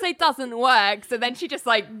 But it also doesn't work. So then she just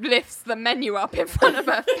like lifts the menu up in front of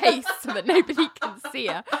her face so that nobody can see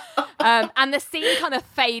her. And the scene kind of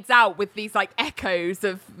fades out with these like echoes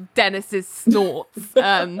of Dennis's snorts.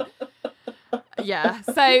 Yeah.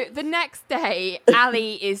 So the next day,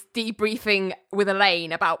 Ali is debriefing with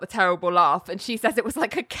Elaine about the terrible laugh, and she says it was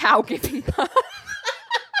like a cow giving birth.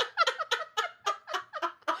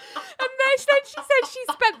 Then she said she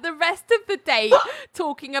spent the rest of the day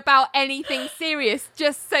talking about anything serious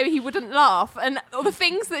just so he wouldn't laugh. And the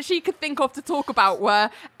things that she could think of to talk about were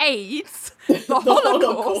AIDS, the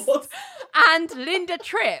Holocaust, and Linda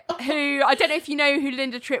Tripp, who, I don't know if you know who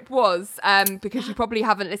Linda Tripp was, because you probably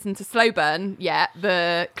haven't listened to Slow Burn yet,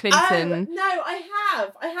 the Clinton... No, I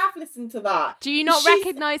have listened to that. Do you not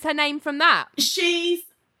recognise her name from that?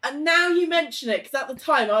 And now you mention it, because at the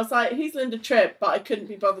time I was like, who's Linda Tripp? But I couldn't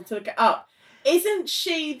be bothered to look it up. Isn't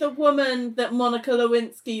she the woman that Monica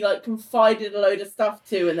Lewinsky, like, confided a load of stuff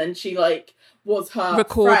to, and then she, like, was her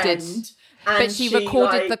friend? But she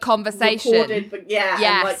recorded the conversation. And,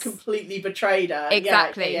 like, completely betrayed her.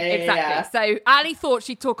 Exactly. So Ali thought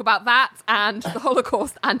she'd talk about that and the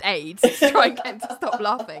Holocaust and AIDS to try and get him to stop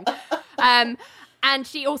laughing. And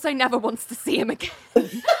she also never wants to see him again.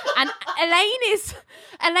 And Elaine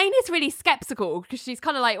is really skeptical because she's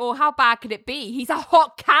kind of like, oh, how bad could it be? He's a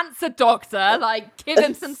hot cancer doctor. Like, give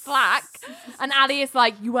him some slack. And Ali is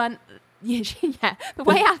like, you weren't... Yeah. The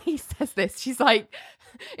way Ali says this, she's like...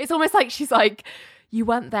 It's almost like she's like, you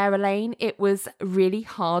weren't there, Elaine. It was really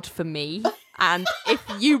hard for me. And if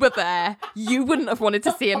you were there, you wouldn't have wanted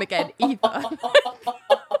to see him again either.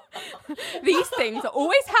 These things are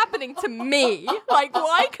always happening to me. Like,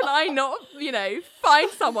 why can I not, find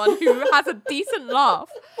someone who has a decent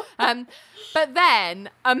laugh? But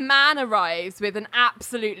then a man arrives with an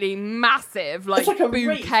absolutely massive, like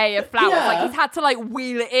bouquet of flowers. Yeah. Like, he's had to, like,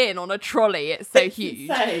 wheel it in on a trolley. It's so huge.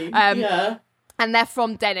 Insane. Yeah. And they're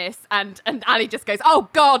from Dennis, and Ali just goes, oh,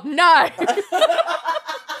 God, no!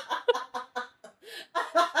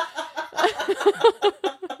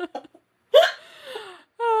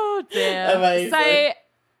 Oh, dear. Amazing. So,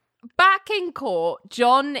 back in court,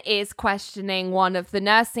 John is questioning one of the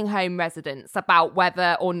nursing home residents about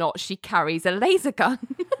whether or not she carries a laser gun.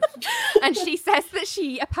 And she says that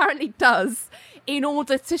she apparently does in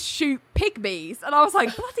order to shoot pygmies. And I was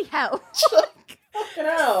like, bloody hell. Fucking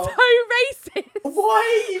hell. So racist.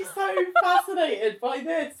 Why are you so fascinated by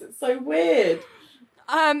this? It's so weird.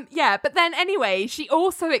 Yeah, but then anyway, she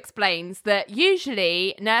also explains that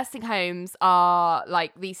usually nursing homes are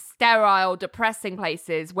like these sterile, depressing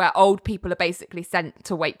places where old people are basically sent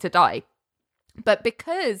to wait to die. But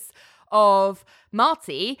because of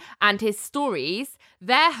Marty and his stories,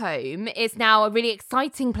 their home is now a really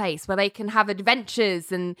exciting place where they can have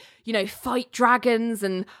adventures and, fight dragons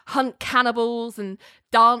and hunt cannibals and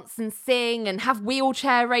dance and sing and have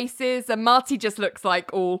wheelchair races. And Marty just looks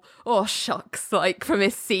like all, oh shucks, like from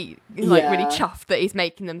his seat, like really chuffed that he's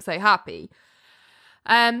making them so happy.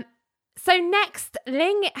 So next,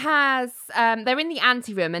 Ling has, they're in the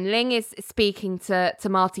anteroom and Ling is speaking to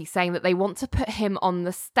Marty saying that they want to put him on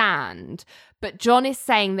the stand. But John is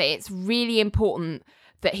saying that it's really important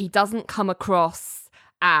that he doesn't come across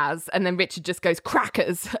as, and then Richard just goes,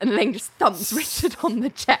 crackers, and Ling just thumps Richard on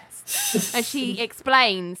the chest. And she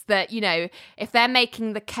explains that, if they're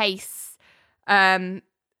making the case, if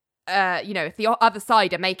the other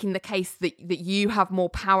side are making the case that you have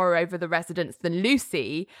more power over the residents than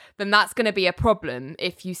Lucy, then that's going to be a problem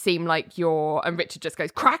if you seem like you're... And Richard just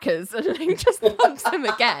goes, crackers, and Ling just thumps him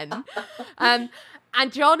again.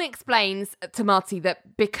 And John explains to Marty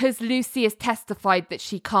that because Lucy has testified that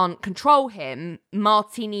she can't control him,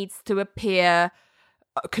 Marty needs to appear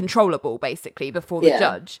controllable, basically, before the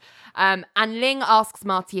judge. And Ling asks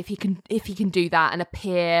Marty if he can do that and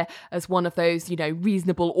appear as one of those,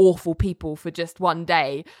 reasonable, awful people for just one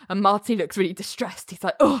day. And Marty looks really distressed. He's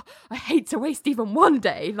like, oh, I hate to waste even one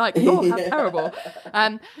day. Like, oh, how terrible.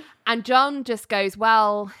 And John just goes,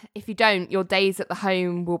 well, if you don't, your days at the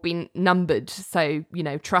home will be numbered. So,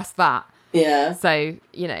 trust that. Yeah. So,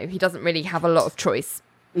 he doesn't really have a lot of choice.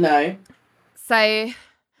 No. So...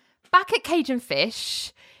 Back at Cajun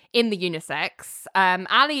Fish in the unisex,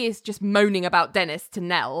 Ali is just moaning about Dennis to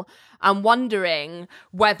Nell and wondering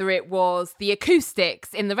whether it was the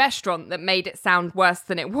acoustics in the restaurant that made it sound worse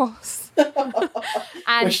than it was.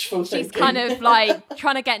 And she's kind of like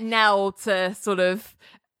trying to get Nell to sort of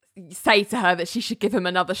say to her that she should give him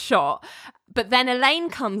another shot. But then Elaine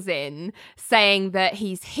comes in saying that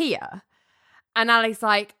he's here. And Ali's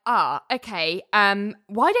like, okay,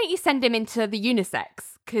 why don't you send him into the unisex?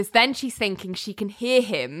 Because then she's thinking she can hear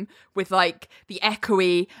him with, like, the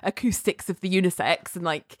echoey acoustics of the unisex and,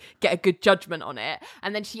 like, get a good judgment on it.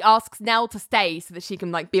 And then she asks Nell to stay so that she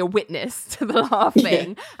can, like, be a witness to the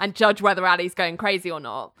laughing and judge whether Ali's going crazy or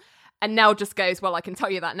not. And Nell just goes, well, I can tell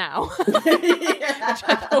you that now. Which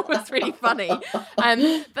I thought was really funny.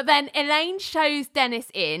 But then Elaine shows Dennis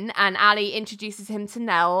in and Ali introduces him to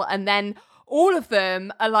Nell. And then all of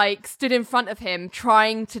them are like stood in front of him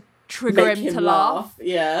trying to trigger him to laugh.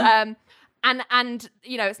 Yeah. And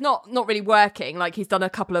you know, it's not really working. Like, he's done a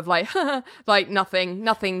couple of like like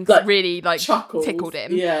nothing's like, really like chuckles. tickled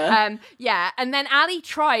him. Yeah. And then Ali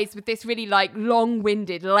tries with this really like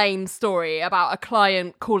long-winded, lame story about a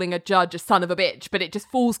client calling a judge a son of a bitch, but it just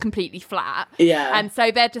falls completely flat. Yeah. And so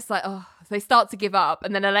they're just like, oh, they start to give up.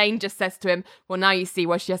 And then Elaine just says to him, well, now you see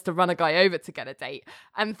why she has to run a guy over to get a date.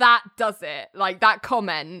 And that does it. Like, that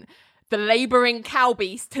comment, the labouring cow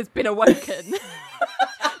beast has been awoken.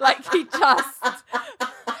 Like, he just...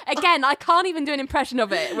 Again, I can't even do an impression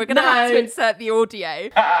of it. We're going to have to insert the audio.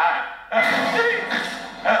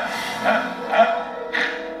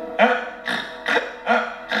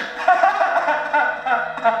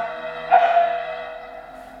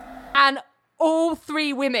 And all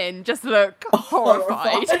three women just look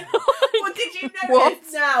horrified. Well, did you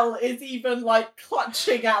notice Nell is even like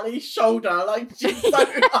clutching Ali's shoulder, like she's so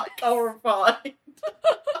like horrified.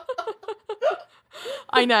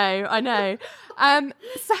 I know.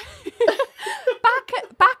 So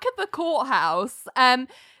back at the courthouse,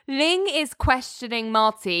 Ling is questioning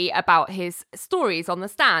Marty about his stories on the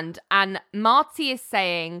stand, and Marty is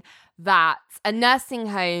saying that a nursing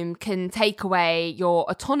home can take away your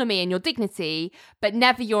autonomy and your dignity, but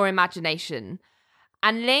never your imagination.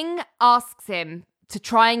 And Ling asks him to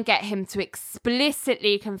try and get him to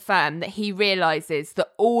explicitly confirm that he realises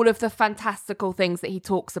that all of the fantastical things that he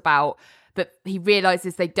talks about, that he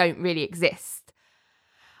realises they don't really exist.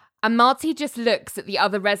 And Marty just looks at the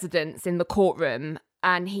other residents in the courtroom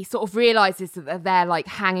and he sort of realises that they're like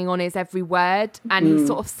hanging on his every word, and he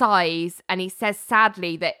sort of sighs and he says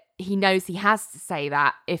sadly that he knows he has to say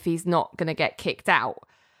that if he's not going to get kicked out.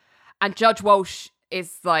 And Judge Walsh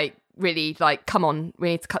is like, really like, come on, we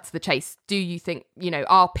need to cut to the chase. Do you think, you know,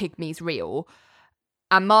 are pygmies real?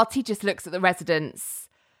 And Marty just looks at the residents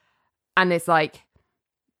and is like,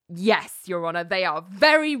 yes, Your Honour, they are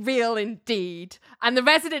very real indeed. And the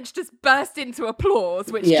residents just burst into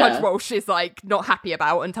applause, which Judge Walsh is like not happy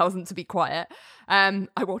about and tells them to be quiet.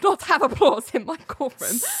 I will not have applause in my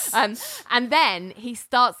courtroom. And then he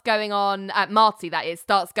starts going on, Marty that is,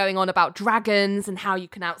 starts going on about dragons and how you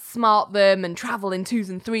can outsmart them and travel in 2s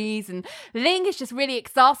and 3s. And Ling is just really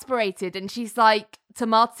exasperated, and she's like to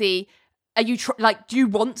Marty, are you do you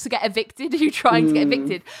want to get evicted? Are you trying to get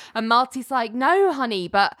evicted? And Marty's like, no, honey,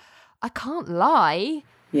 but I can't lie.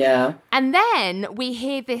 Yeah. And then we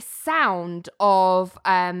hear this sound of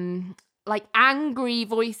like angry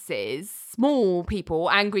voices, small people,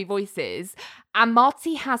 angry voices. And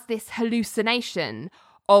Marty has this hallucination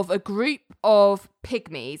of a group of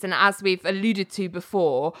pygmies. And as we've alluded to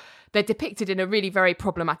before, they're depicted in a really very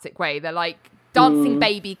problematic way. They're like dancing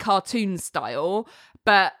baby cartoon style,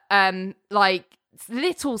 but like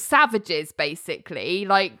little savages basically,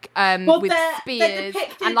 like with spears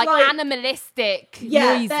and like animalistic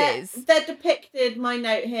noises. They're depicted, my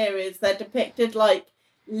note here is they're depicted like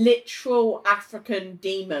literal African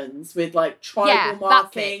demons with like tribal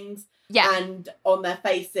markings and on their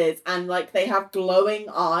faces, and like they have glowing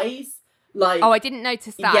eyes. Like, oh, I didn't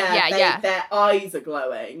notice that. Their eyes are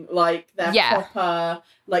glowing, like they're proper,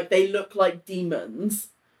 like they look like demons.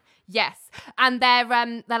 Yes, and they're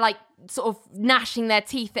like sort of gnashing their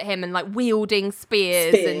teeth at him and like wielding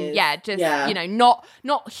spears. And you know,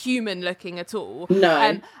 not human looking at all.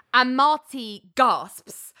 No. And Marty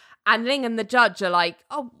gasps, and Ling and the judge are like,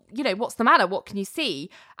 oh, you know, what's the matter? What can you see?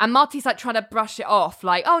 And Marty's like trying to brush it off,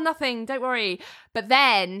 like, oh, nothing, don't worry. But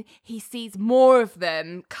then he sees more of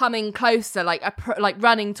them coming closer, like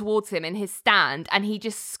running towards him in his stand, and he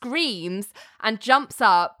just screams and jumps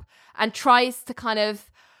up and tries to kind of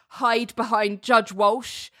hide behind Judge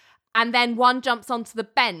Walsh, and then one jumps onto the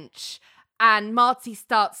bench, and Marty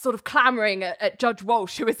starts sort of clamouring at Judge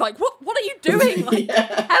Walsh, who is like, what are you doing? Like,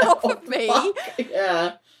 hell off of me.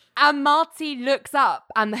 Yeah. And Marty looks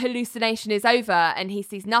up and the hallucination is over and he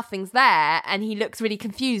sees nothing's there, and he looks really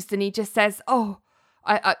confused and he just says, oh,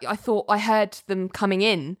 I thought I heard them coming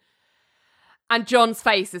in. And John's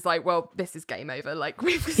face is like, well, this is game over. Like,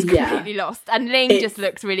 we've completely lost. And Ling just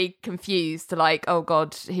looks really confused, like, oh,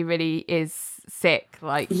 God, he really is sick.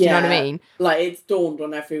 Like, do you know what I mean? Like, it's dawned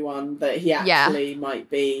on everyone that he actually might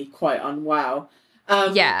be quite unwell.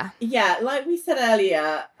 Yeah, like we said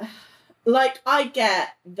earlier, like, I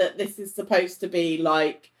get that this is supposed to be,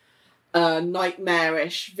 like, a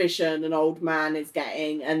nightmarish vision an old man is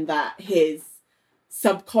getting, and that his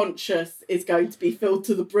subconscious is going to be filled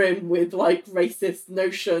to the brim with like racist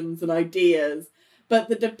notions and ideas, but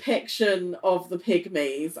the depiction of the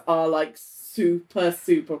pygmies are like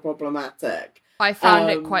super problematic. I found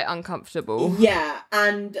it quite uncomfortable. Yeah,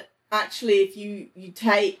 and actually if you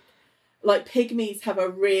take, like, pygmies have a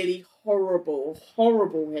really horrible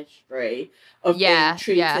history of being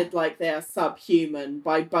treated like they are subhuman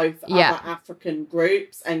by both other African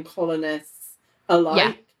groups and colonists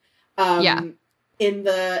alike. In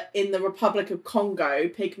the Republic of Congo,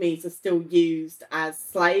 pygmies are still used as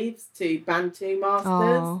slaves to Bantu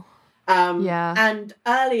masters. And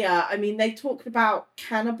earlier, I mean, they talked about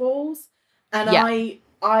cannibals, and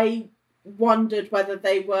I wondered whether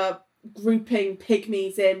they were grouping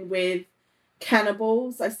pygmies in with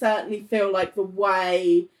cannibals. I certainly feel like the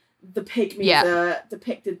way the pygmies are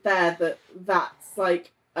depicted there, that's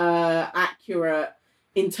like accurate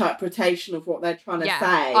interpretation of what they're trying to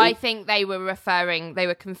say. I think they were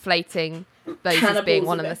conflating those cannibals as being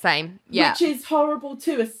one and the same. Yeah. Which is horrible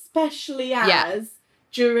too, especially as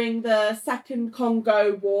during the Second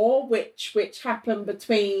Congo War, which happened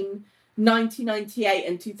between 1998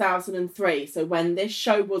 and 2003. So when this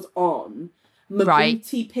show was on,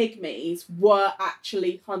 Mabuti pygmies were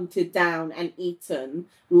actually hunted down and eaten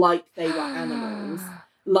like they were animals.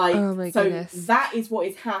 Like, goodness. That is what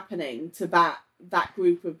is happening to that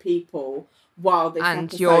group of people while this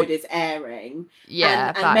episode is airing.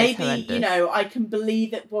 Yeah, and maybe, you know, I can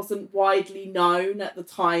believe it wasn't widely known at the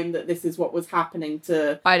time that this is what was happening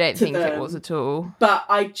to I don't think them. It was at all. But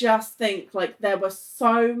I just think, like, there were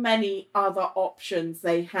so many other options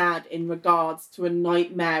they had in regards to a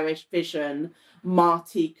nightmarish vision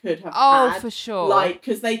Marty could have had. Oh, for sure. Like,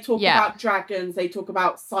 because they talk about dragons, they talk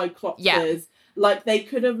about cyclopses. Yeah. Like, they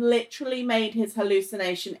could have literally made his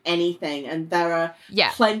hallucination anything, and there are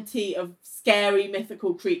plenty of scary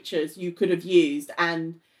mythical creatures you could have used,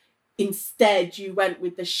 and instead you went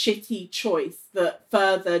with the shitty choice that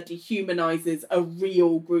further dehumanizes a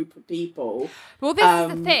real group of people. Well, this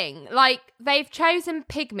is the thing. Like, they've chosen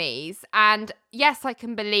pygmies, and yes, I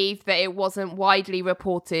can believe that it wasn't widely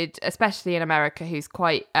reported, especially in America, who's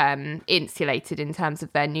quite insulated in terms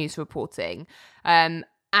of their news reporting. And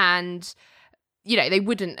you know, they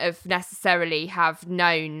wouldn't have necessarily have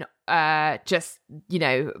known just, you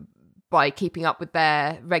know, by keeping up with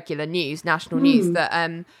their regular news, national news, that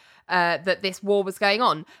that this war was going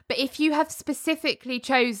on. But if you have specifically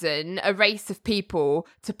chosen a race of people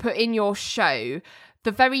to put in your show,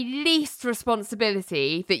 the very least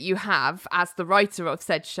responsibility that you have as the writer of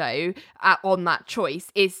said show on that choice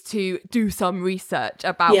is to do some research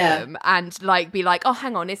about them and like be like, oh,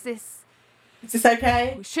 hang on, is this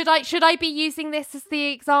okay? Should I be using this as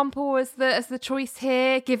the example, as the choice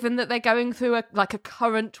here, given that they're going through a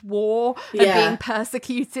current war and being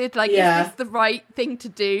persecuted? Like, is this the right thing to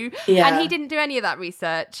do? Yeah. And he didn't do any of that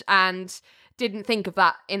research and didn't think of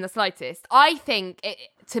that in the slightest. I think,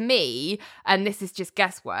 to me, and this is just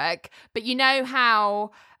guesswork, but you know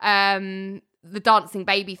how the dancing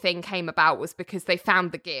baby thing came about was because they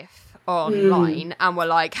found the GIF online and were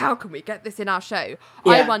like, how can we get this in our show?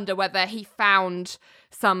 I wonder whether he found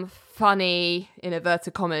some funny, in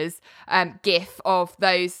inverted commas, GIF of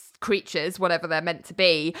those creatures, whatever they're meant to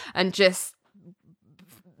be, and just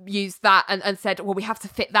used that and said, well, we have to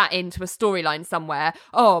fit that into a storyline somewhere.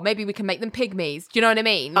 Oh, maybe we can make them pygmies. Do you know what I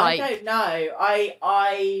mean? Like, I don't know.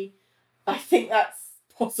 I think that's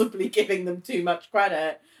possibly giving them too much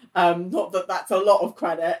credit. Not that that's a lot of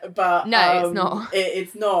credit, but no, it's not.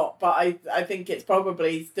 It's not. But I think it's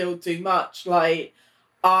probably still too much. Like,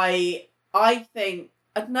 I think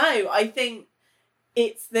I think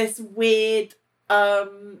it's this weird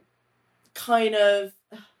kind of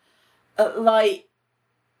like.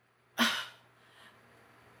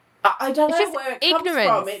 I don't know where it comes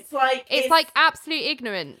from. It's like absolute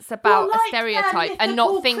ignorance about a stereotype and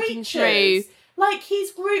not thinking through. Like,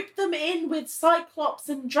 he's grouped them in with Cyclops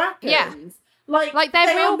and dragons. Yeah. Like they're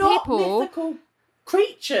they real are not people. Mythical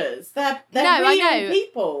creatures. They're real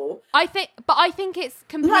people. I think it's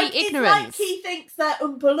complete ignorance. It's like he thinks they're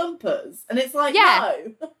Oompa Loompas, and it's like,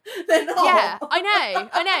 no, they're not. Yeah,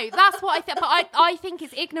 I know. That's what I think. But I think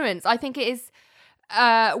it's ignorance. I think it is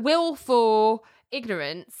willful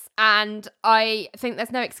ignorance, and I think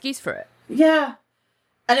there's no excuse for it. Yeah,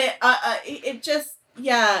 and it just.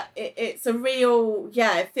 Yeah, it's a real,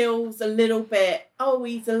 it feels a little bit,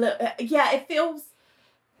 it feels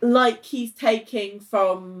like he's taking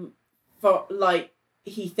for like,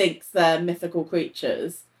 he thinks they're mythical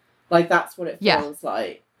creatures. Like, that's what it feels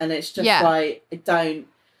like. And it's just like,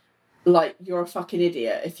 you're a fucking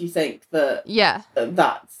idiot if you think that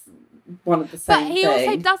that's one of the same But he thing.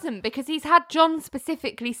 also doesn't, because he's had John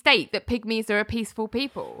specifically state that pygmies are a peaceful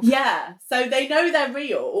people. Yeah, so they know they're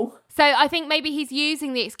real. So I think maybe he's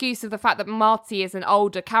using the excuse of the fact that Marty is an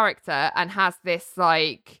older character and has this,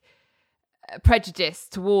 like, prejudice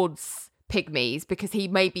towards pygmies, because he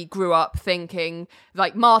maybe grew up thinking,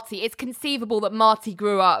 like, Marty, it's conceivable that Marty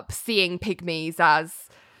grew up seeing pygmies as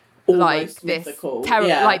Almost like mythical. this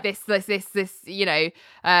Yeah. like this you know,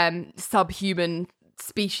 subhuman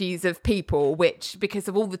species of people, which, because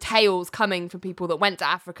of all the tales coming from people that went to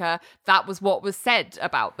Africa, that was what was said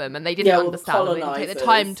about them, and they didn't all the understand them. They didn't take the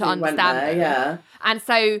time to colonisers who went understand there, them. yeah. And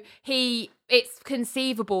so it's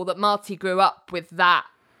conceivable that Marty grew up with that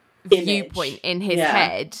Image. viewpoint in his Yeah.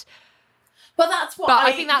 head. But that's what But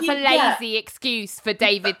I think that's a yeah. lazy excuse for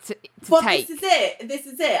David to Well, take. this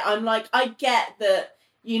is it. I'm like, I get that,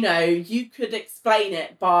 you know, you could explain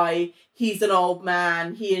it by he's an old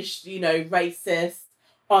man, he is, you know, racist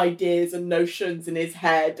ideas and notions in his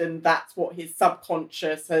head, and that's what his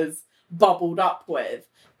subconscious has bubbled up with.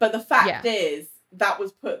 But the fact is, that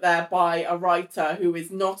was put there by a writer who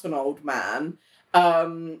is not an old man,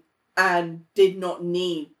 and did not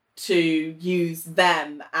need to use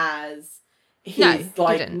them as his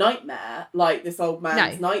nightmare, like this old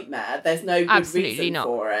man's nightmare. There's no good reason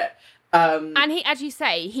for it. And he, as you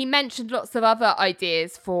say, he mentioned lots of other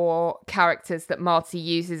ideas for characters that Marty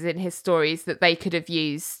uses in his stories that they could have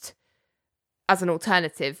used as an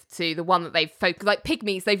alternative to the one that they've focused, like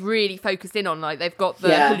pygmies, they've really focused in on. Like, they've got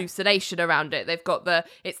the hallucination around it. They've got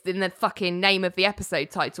it's in the fucking name of the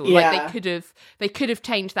episode title. Yeah. Like, they could have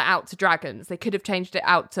changed that out to dragons. They could have changed it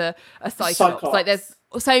out to a cyclops. Like, there's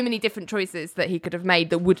so many different choices that he could have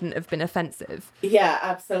made that wouldn't have been offensive. Yeah,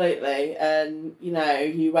 absolutely. And, you know,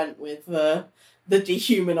 you went with the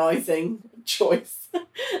dehumanizing choice.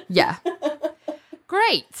 Yeah.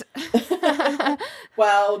 Great.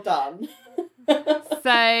 Well done.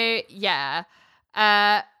 So, yeah.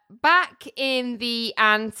 Back in the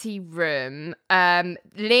ante room,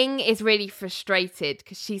 Ling is really frustrated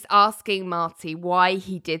because she's asking Marty why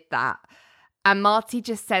he did that. And Marty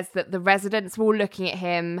just says that the residents were all looking at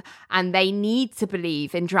him and they need to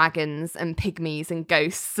believe in dragons and pygmies and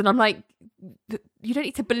ghosts. And I'm like, you don't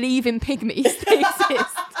need to believe in pygmies. They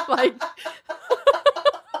exist. Like,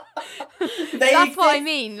 that's what I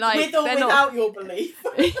mean. Like, with or without your belief.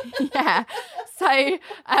 Yeah. So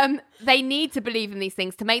they need to believe in these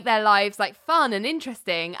things to make their lives like fun and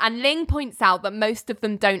interesting. And Ling points out that most of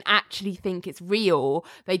them don't actually think it's real.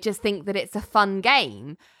 They just think that it's a fun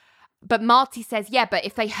game. But Marty says, yeah, but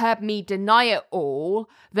if they heard me deny it all,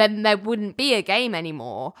 then there wouldn't be a game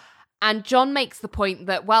anymore. And John makes the point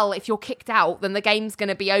that, well, if you're kicked out, then the game's going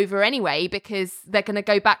to be over anyway, because they're going to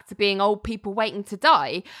go back to being old people waiting to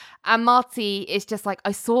die. And Marty is just like,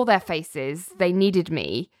 I saw their faces. They needed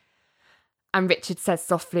me. And Richard says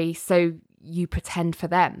softly, so you pretend for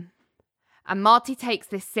them. And Marty takes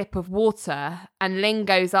this sip of water, and Ling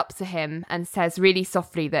goes up to him and says really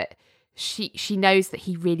softly that she knows that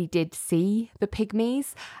he really did see the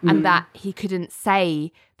pygmies and that he couldn't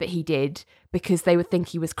say that he did because they would think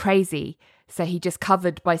he was crazy. So he just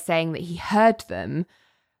covered by saying that he heard them.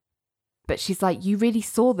 But she's like, you really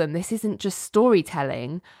saw them. This isn't just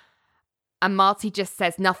storytelling. And Marty just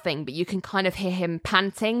says nothing, but you can kind of hear him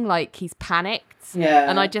panting, like he's panicked. Yeah.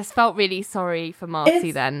 And I just felt really sorry for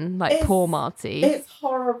Marty then. Like, poor Marty. It's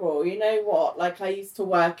horrible. You know what? Like, I used to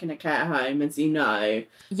work in a care home, as you know.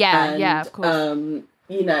 Yeah, and, of course.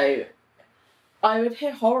 You know, I would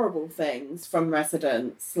hear horrible things from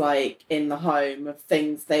residents, like, in the home of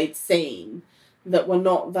things they'd seen that were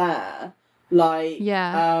not there. Like,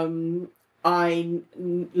 I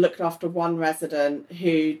looked after one resident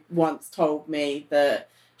who once told me that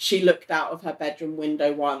she looked out of her bedroom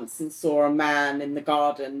window once and saw a man in the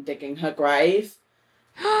garden digging her grave,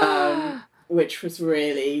 which was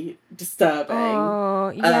really disturbing.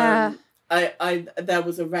 Oh, yeah. There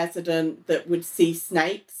was a resident that would see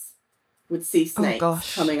snakes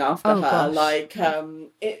coming after her. Gosh. Like,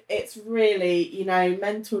 it's really, you know,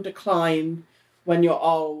 mental decline when you're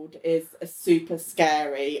old is a super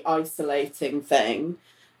scary, isolating thing,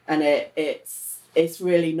 and it's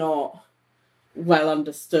really not well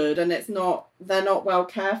understood, and they're not well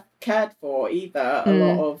cared for either. A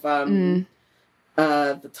lot of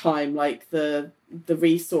the time, like the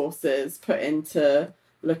resources put into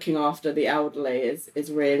looking after the elderly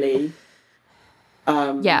is really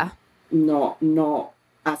not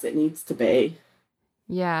as it needs to be.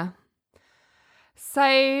 Yeah.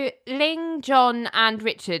 So Ling, John and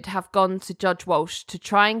Richard have gone to Judge Walsh to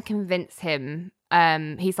try and convince him.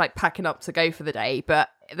 He's like packing up to go for the day, but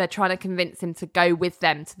they're trying to convince him to go with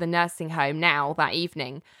them to the nursing home now that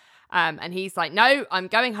evening. And he's like, no, I'm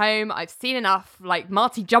going home. I've seen enough. Like,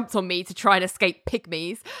 Marty jumped on me to try and escape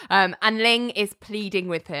pygmies. And Ling is pleading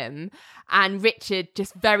with him. And Richard,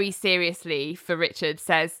 just very seriously for Richard,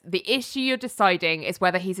 says, the issue you're deciding is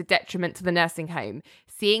whether he's a detriment to the nursing home.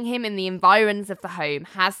 Seeing him in the environs of the home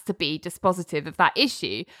has to be dispositive of that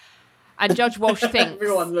issue. And Judge Walsh thinks,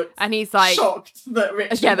 everyone looks and he's like, shocked that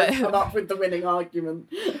Richard has come up with the winning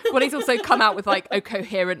argument. Well, he's also come out with like a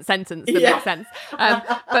coherent sentence that makes sense.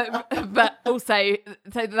 But also,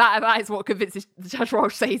 so that is what convinces Judge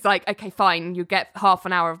Walsh. So he's like, okay, fine, you get half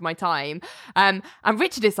an hour of my time. And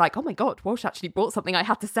Richard is like, oh my God, Walsh actually brought something I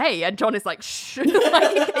had to say. And John is like, shh,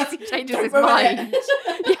 like in case he changes his mind.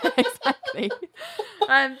 Yeah, exactly.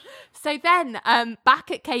 So then,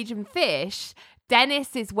 back at Cajun Fish,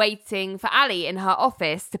 Dennis is waiting for Ali in her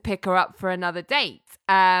office to pick her up for another date.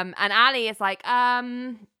 And Ali is like,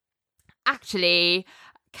 actually,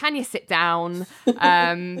 can you sit down?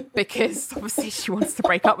 Because obviously she wants to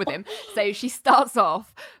break up with him. So she starts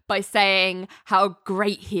off by saying how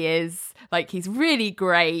great he is. Like, he's really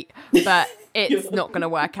great, but it's not going to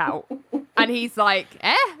work out. And he's like,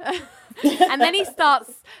 eh? And then he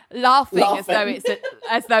starts laughing. as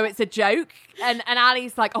though it's a joke. And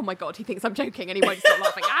Ali's like, oh my God, he thinks I'm joking and he won't stop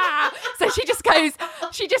laughing. Ah! So she just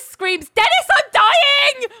screams, Dennis, I'm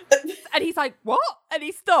dying! And he's like, what? And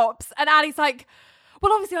he stops. And Ali's like,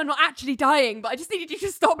 well, obviously I'm not actually dying, but I just needed you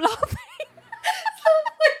to stop laughing. Oh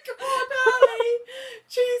my God, Ali!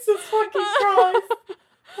 Jesus fucking Christ.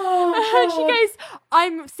 Oh, and she goes,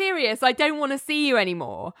 I'm serious. I don't want to see you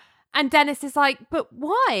anymore. And Dennis is like, but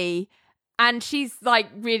why? And she's like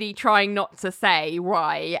really trying not to say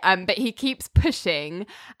why, but he keeps pushing.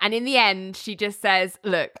 And in the end, she just says,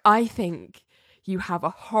 look, I think you have a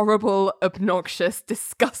horrible, obnoxious,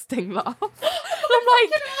 disgusting laugh. I'm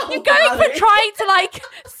like, you're going from trying to like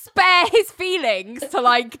spare his feelings to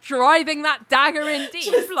like driving that dagger in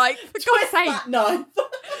deep. Just like, for God's sake. No.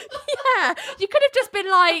 Yeah, you could have just been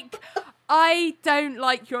like, I don't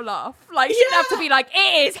like your laugh. Like, you shouldn't have to be like,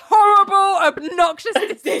 it is horrible, obnoxious,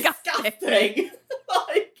 disgusting. Like,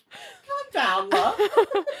 calm down, love.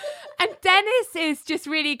 And Dennis is just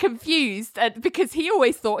really confused because he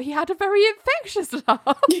always thought he had a very infectious laugh.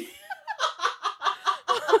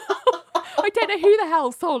 I don't know who the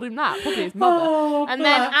hell sold him that. Probably his mother. Oh, and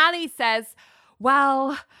then Ali says,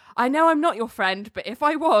 well, I know I'm not your friend, but if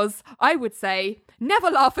I was, I would say, never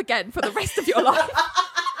laugh again for the rest of your life.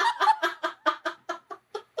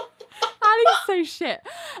 Ali's so shit.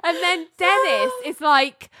 And then Dennis is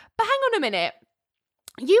like, but hang on a minute.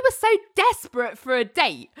 You were so desperate for a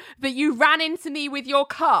date that you ran into me with your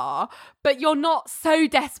car, but you're not so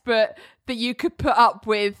desperate that you could put up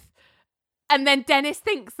with. And then Dennis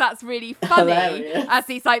thinks that's really funny. Hilarious. As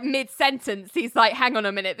he's like mid-sentence, he's like, hang on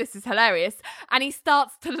a minute, this is hilarious. And he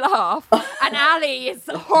starts to laugh. And Ali is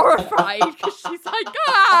horrified because she's like,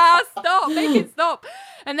 stop, make it stop.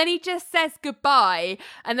 And then he just says goodbye.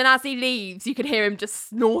 And then as he leaves, you can hear him just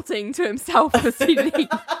snorting to himself as he leaves.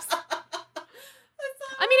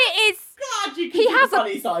 I mean, it is. God, you can see the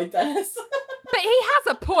funny side, Dennis. But he has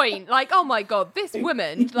a point. Like, oh my God, this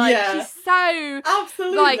woman, like, she's so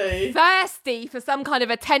absolutely like thirsty for some kind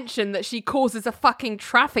of attention that she causes a fucking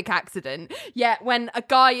traffic accident. Yet when a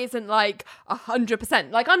guy isn't like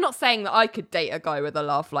 100%, like, I'm not saying that I could date a guy with a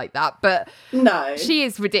laugh like that, but no, she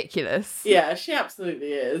is ridiculous. Yeah, she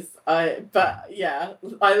absolutely is. I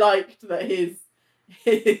liked that his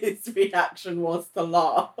reaction was to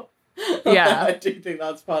laugh. Yeah. I do think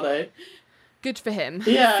that's funny. Good for him.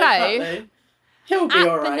 Yeah, so, exactly. He'll be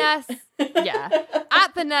all right.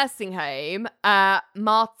 At the nursing home,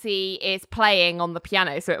 Marty is playing on the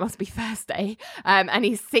piano, so it must be Thursday, and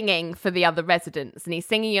he's singing for the other residents, and he's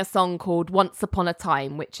singing a song called Once Upon a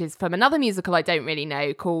Time, which is from another musical I don't really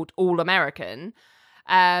know called All American.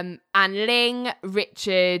 And Ling,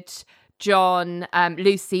 Richard, John,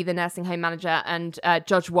 Lucy, the nursing home manager, and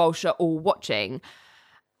Judge Walsh are all watching.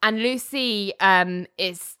 And Lucy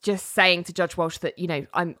is just saying to Judge Walsh that, you know,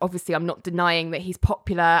 I'm not denying that he's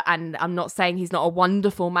popular and I'm not saying he's not a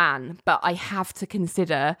wonderful man, but I have to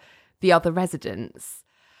consider the other residents.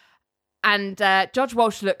 And Judge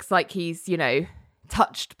Walsh looks like he's, you know,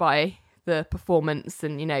 touched by the performance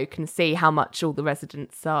and, you know, can see how much all the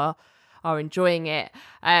residents are enjoying it.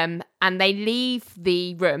 And they leave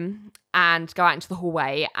the room and go out into the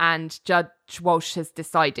hallway, and Judge Walsh has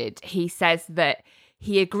decided. He says that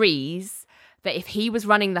he agrees that if he was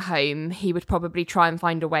running the home, he would probably try and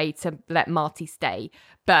find a way to let Marty stay.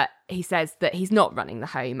 But he says that he's not running the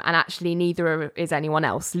home, and actually neither is anyone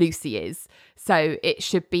else. Lucy is. So it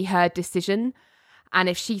should be her decision. And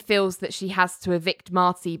if she feels that she has to evict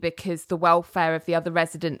Marty because the welfare of the other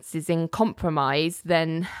residents is in compromise,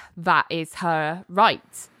 then that is her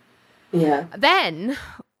right. Yeah. Then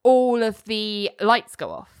all of the lights go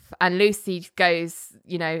off and Lucy goes,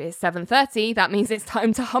 it's 7:30. That means it's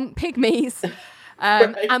time to hunt pygmies.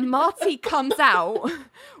 Right. And Marty comes out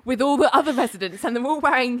with all the other residents and they're all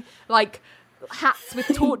wearing like hats with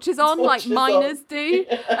torches on, like miners do.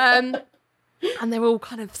 And they're all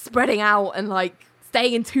kind of spreading out and like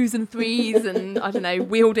staying in 2s and 3s and, I don't know,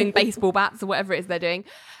 wielding baseball bats or whatever it is they're doing.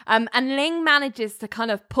 And Ling manages to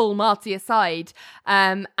kind of pull Marty aside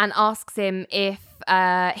and asks him if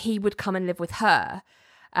he would come and live with her.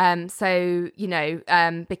 Because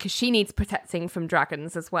she needs protecting from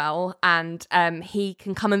dragons as well. And he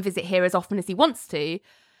can come and visit here as often as he wants to.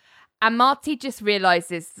 And Marty just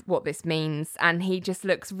realises what this means. And he just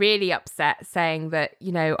looks really upset, saying that,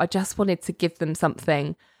 I just wanted to give them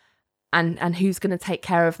something. And who's going to take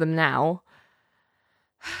care of them now?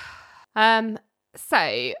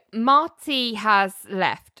 So Marty has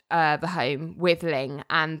left the home with Ling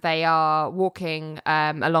and they are walking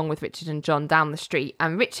along with Richard and John down the street.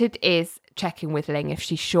 And Richard is checking with Ling if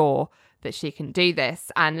she's sure that she can do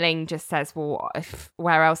this. And Ling just says, well,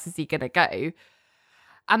 where else is he going to go?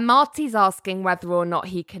 And Marty's asking whether or not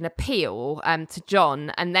he can appeal to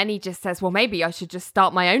John. And then he just says, well, maybe I should just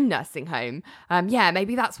start my own nursing home.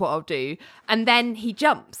 Maybe that's what I'll do. And then he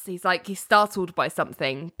jumps. He's startled by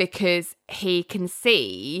something because he can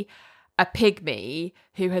see a pygmy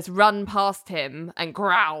who has run past him and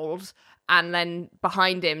growled and then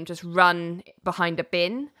behind him just run behind a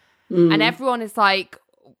bin. And everyone is like,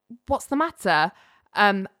 what's the matter?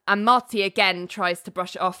 And Marty again tries to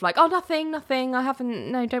brush it off like, oh, nothing, I haven't,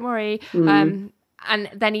 no, don't worry. And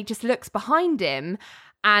then he just looks behind him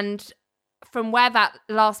and from where that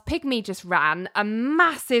last pygmy just ran, a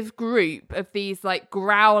massive group of these like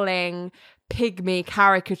growling pygmy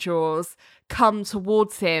caricatures come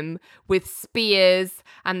towards him with spears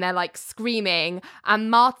and they're like screaming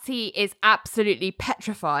and Marty is absolutely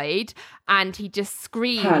petrified and he just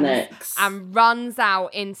screams Panics. And runs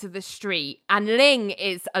out into the street and Ling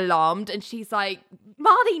is alarmed and she's like,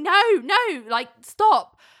 Marty, no, like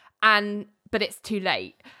stop. But it's too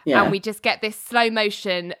late. Yeah. And we just get this slow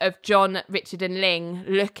motion of John, Richard and Ling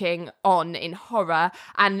looking on in horror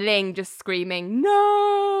and Ling just screaming,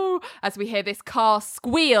 no, as we hear this car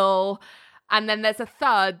squeal. And then there's a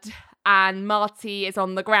thud and Marty is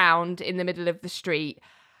on the ground in the middle of the street.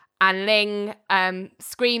 And Ling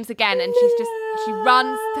screams again and she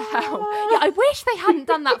runs to help. Yeah, I wish they hadn't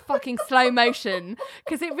done that fucking slow motion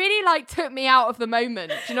because it really like took me out of the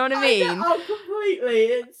moment. Do you know what I mean? Completely.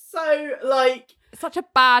 It's so like... Such a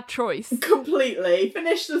bad choice. Completely.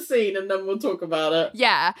 Finish the scene and then we'll talk about it.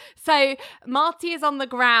 Yeah. So Marty is on the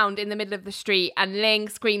ground in the middle of the street and Ling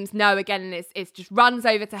screams no again and it's just runs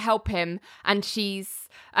over to help him and she's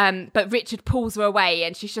but Richard pulls her away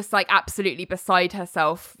and she's just like absolutely beside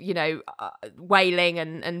herself, wailing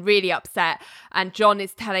and really upset. And John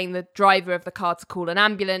is telling the driver of the car to call an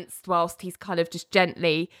ambulance whilst he's kind of just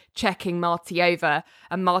gently checking Marty over.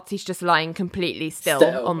 And Marty's just lying completely still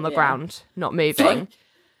on the ground, not moving. Like,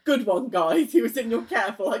 good one, guys. He was in your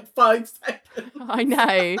care for like 5 seconds. I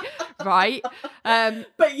know, right?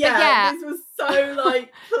 But yeah, this was so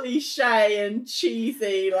like cliche and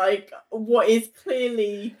cheesy, like what is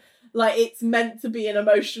clearly like it's meant to be an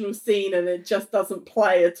emotional scene and it just doesn't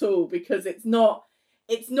play at all because it's not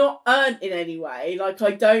earned in any way. Like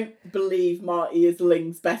I don't believe Marty is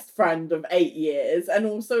Ling's best friend of 8 years and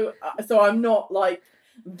also so I'm not like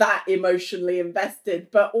that emotionally invested,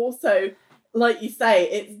 but also like you say,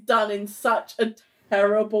 it's done in such a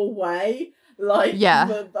terrible way. Like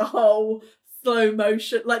the whole slow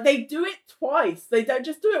motion, like they do it twice. They don't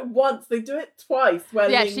just do it once; they do it twice. Where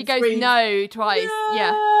Ling she goes screams, no twice. No!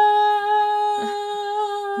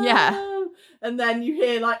 Yeah, and then you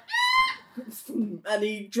hear like, and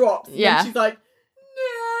he drops. And she's like,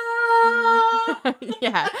 no.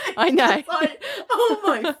 Yeah, I know. It's like, oh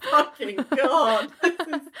my fucking god, this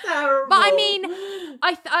is terrible. But I mean,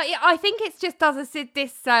 I think it just does a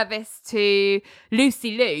disservice to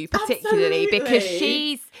Lucy Liu particularly. Absolutely.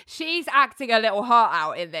 Because she's acting a little heart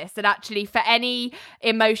out in this, and actually for any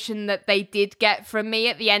emotion that they did get from me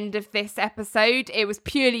at the end of this episode, it was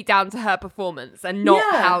purely down to her performance and not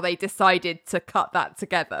how they decided to cut that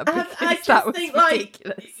together. I just think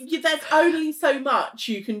ridiculous. Like there's only so much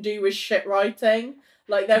you can do with shit writing.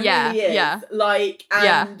 Like there really is. Yeah. Like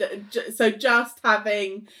so just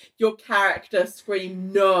having your character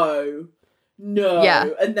scream no,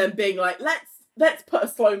 and then being like let's put a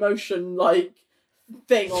slow motion like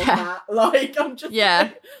thing on that. Like I'm just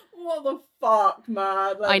like, what the fuck,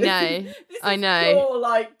 man? I know. I know. Pure,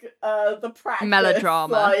 like the practice,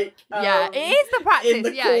 melodrama. Like, yeah, it is the practice in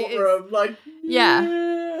the courtroom. Like,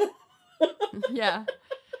 yeah. Yeah.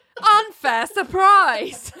 Unfair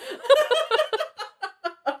surprise.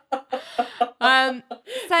 But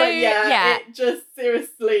it just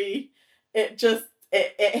seriously, it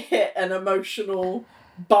hit an emotional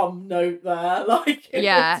bum note there. Like,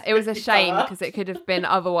 it was a shame because it could have been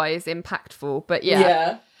otherwise impactful. But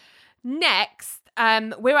yeah. Next,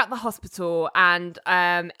 we're at the hospital, and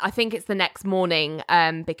I think it's the next morning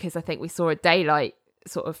because I think we saw a daylight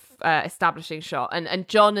sort of establishing shot, and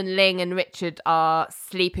John and Ling and Richard are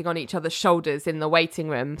sleeping on each other's shoulders in the waiting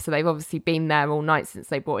room, so they've obviously been there all night since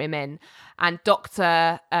they brought him in. And the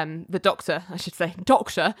doctor, and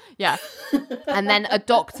then a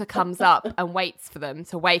doctor comes up and waits for them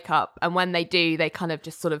to wake up, and when they do, they kind of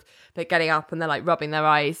just sort of, they're getting up and they're like rubbing their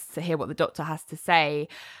eyes to hear what the doctor has to say,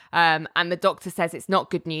 and the doctor says it's not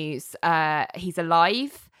good news. He's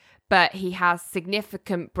alive, but he has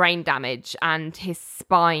significant brain damage and his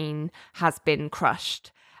spine has been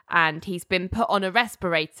crushed and he's been put on a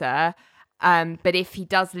respirator. But if he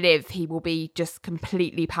does live, he will be just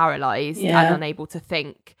completely paralysed and unable to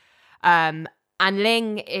think. And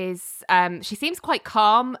Ling is, she seems quite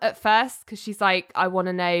calm at first because she's like, I want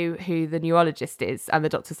to know who the neurologist is. And the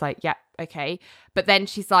doctor's like, yeah, okay. But then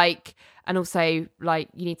she's like, and also like,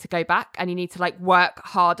 you need to go back and you need to like work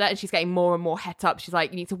harder. And she's getting more and more het up. She's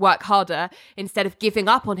like, you need to work harder instead of giving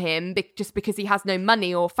up on him just because he has no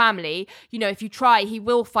money or family. You know, if you try, he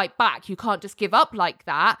will fight back. You can't just give up like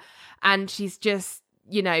that. And she's just,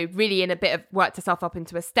 you know, really in a bit of worked herself up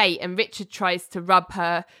into a state. And Richard tries to rub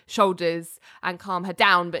her shoulders and calm her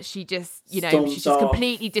down, but she just, you know, storms she's just off.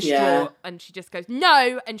 completely distraught and she just goes,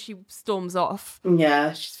 no, and she storms off.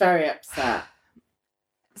 Yeah, she's very upset.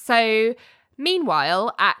 So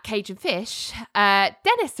meanwhile, at Cajun Fish,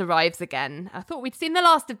 Dennis arrives again. I thought we'd seen the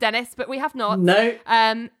last of Dennis, but we have not. No.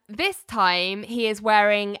 This time he is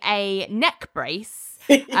wearing a neck brace.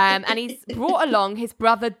 And he's brought along his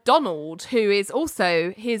brother Donald, who is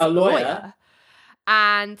also his lawyer.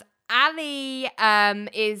 And Ali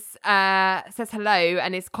says hello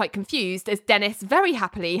and is quite confused as Dennis very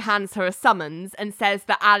happily hands her a summons and says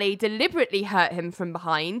that Ali deliberately hurt him from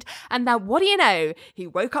behind and that, what do you know, he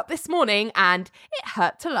woke up this morning and it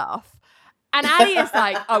hurt to laugh. And Ali is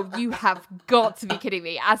like, oh, you have got to be kidding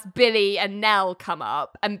me, as Billy and Nell come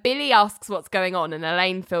up. And Billy asks what's going on and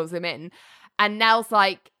Elaine fills him in. And Nell's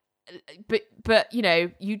like, but you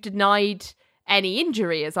know, you denied any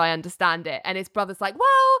injury, as I understand it. And his brother's like,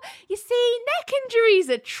 well, you see, neck injuries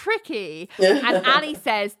are tricky. And Ali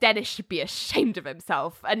says Dennis should be ashamed of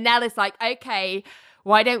himself. And Nell is like, okay,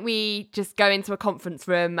 why don't we just go into a conference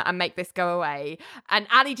room and make this go away? And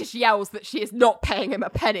Ali just yells that she is not paying him a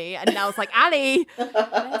penny. And Nell's like, Ali,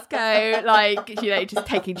 let's go. Like, you know, just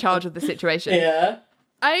taking charge of the situation. Yeah.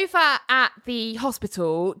 Over at the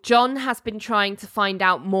hospital, John has been trying to find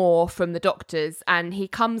out more from the doctors and he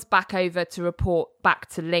comes back over to report back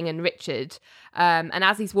to Ling and Richard. And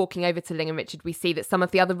as he's walking over to Ling and Richard, we see that some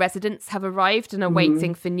of the other residents have arrived and are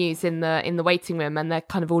waiting for news in the waiting room, and they're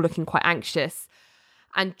kind of all looking quite anxious.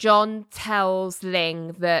 And John tells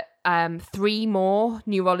Ling that 3 more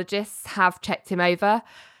neurologists have checked him over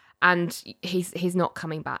and he's not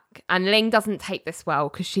coming back. And Ling doesn't take this well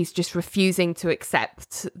because she's just refusing to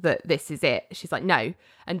accept that this is it. She's like, no.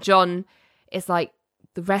 And John is like,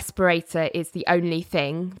 the respirator is the only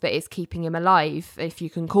thing that is keeping him alive, if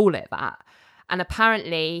you can call it that. And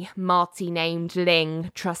apparently Marty named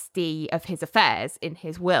Ling trustee of his affairs in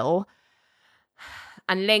his will.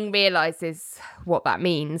 And Ling realises what that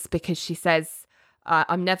means because she says,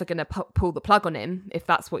 I'm never going to pull the plug on him, if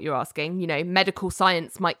that's what you're asking. You know, medical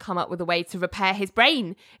science might come up with a way to repair his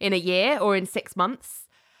brain in a year or in 6 months.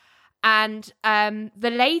 And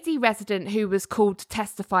the lady resident who was called to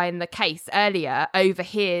testify in the case earlier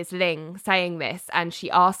overhears Ling saying this, and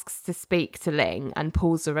she asks to speak to Ling and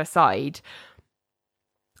pulls her aside.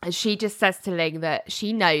 And she just says to Ling that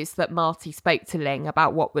she knows that Marty spoke to Ling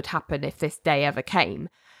about what would happen if this day ever came.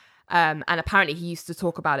 And apparently he used to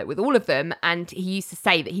talk about it with all of them. And he used to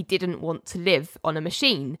say that he didn't want to live on a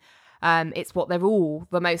machine. It's what they're all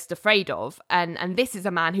the most afraid of. And this is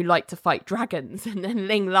a man who liked to fight dragons. And then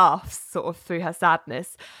Ling laughs sort of through her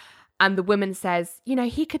sadness. And the woman says, you know,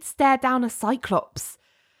 he could stare down a cyclops.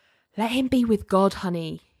 Let him be with God,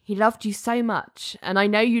 honey. He loved you so much. And I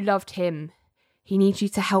know you loved him. He needs you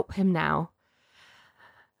to help him now.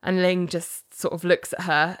 And Ling just sort of looks at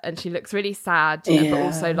her and she looks really sad, but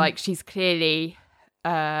also like she's clearly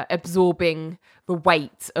absorbing the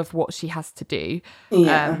weight of what she has to do.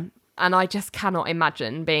 Yeah. And I just cannot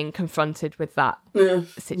imagine being confronted with that Ugh,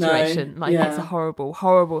 situation. no, It's a horrible,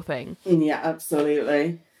 horrible thing. Yeah,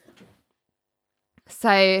 absolutely.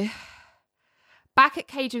 So back at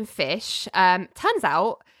Cajun Fish, turns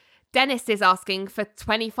out Dennis is asking for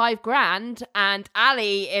 25 grand and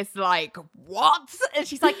Ali is like, what? And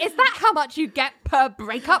she's like, is that how much you get per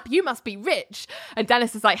breakup? You must be rich. And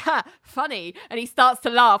Dennis is like, funny. And he starts to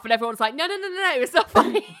laugh and everyone's like, no, it's not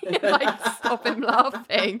funny. Like, stop him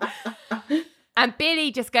laughing. And Billy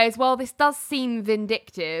just goes, well, this does seem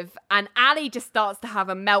vindictive. And Ali just starts to have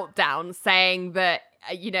a meltdown saying that,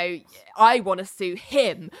 I want to sue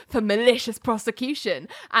him for malicious prosecution.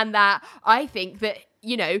 And that I think that,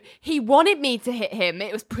 he wanted me to hit him.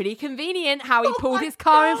 It was pretty convenient how he pulled his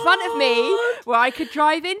car in front of me where I could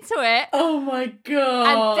drive into it. Oh my God.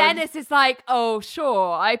 And Dennis is like, oh,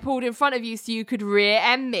 sure, I pulled in front of you so you could rear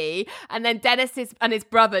end me. And then Dennis and his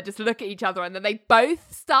brother just look at each other and then they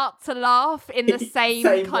both start to laugh in the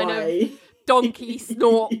same kind way. of donkey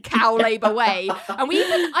snort cow labour way. And we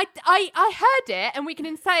even I heard it and we can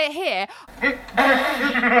insert it here.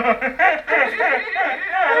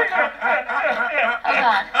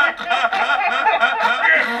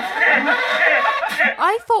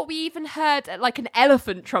 I thought we even heard like an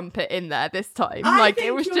elephant trumpet in there this time. Right. I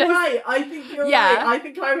think you're right. I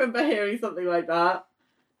think I remember hearing something like that.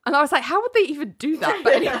 And I was like, how would they even do that?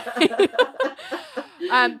 But anyway.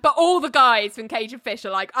 But all the guys from Cajun Fish are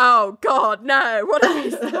like, oh God, no, what have you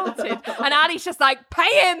started? And Ali's just like,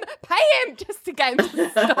 pay him, just to get him to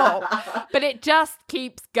stop. But it just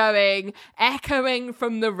keeps going, echoing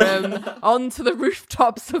from the room onto the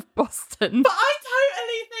rooftops of Boston. But I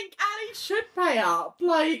totally think Ali should pay up.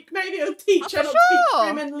 Like, maybe it'll teach her not to be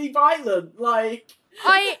criminally violent. Like...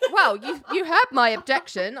 you heard my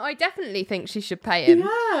objection. I definitely think she should pay him.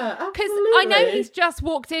 Yeah, absolutely. Because I know he's just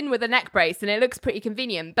walked in with a neck brace and it looks pretty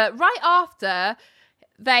convenient. But right after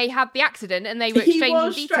they had the accident and they were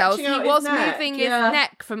exchanging details, he was moving his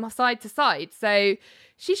neck from side to side. So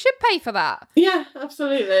she should pay for that. Yeah,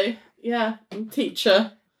 absolutely. Yeah,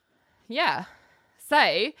 teacher. Yeah.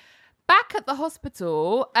 So back at the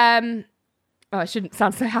hospital, I shouldn't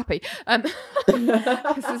sound so happy.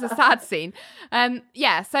 This is a sad scene.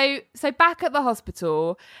 So back at the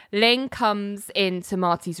hospital, Ling comes into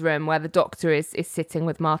Marty's room where the doctor is sitting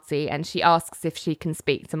with Marty, and she asks if she can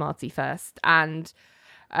speak to Marty first. And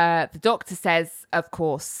the doctor says, of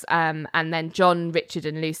course. And then John, Richard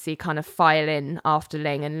and Lucy kind of file in after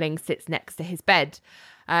Ling, and Ling sits next to his bed.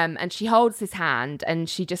 And she holds his hand and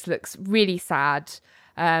she just looks really sad.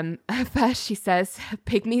 At first she says,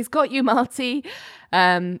 "Pygmy's got you, Marty,"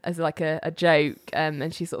 as like a joke,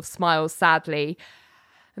 and she sort of smiles sadly.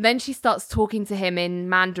 And then she starts talking to him in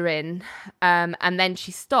Mandarin, and then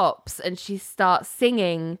she stops and she starts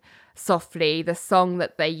singing softly the song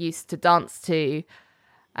that they used to dance to.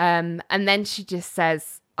 And then she just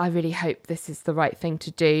says, "I really hope this is the right thing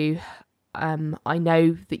to do. I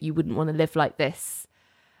know that you wouldn't want to live like this."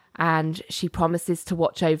 And she promises to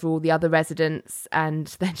watch over all the other residents, and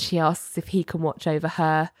then she asks if he can watch over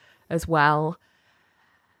her as well.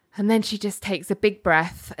 And then she just takes a big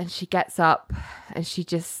breath and she gets up and she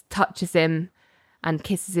just touches him and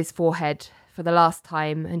kisses his forehead for the last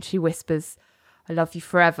time, and she whispers, "I love you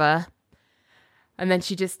forever." And then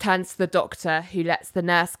she just turns to the doctor, who lets the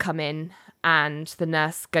nurse come in, and the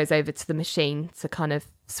nurse goes over to the machine to kind of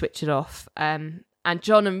switch it off. And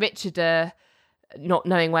John and Richard are not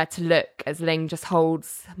knowing where to look as Ling just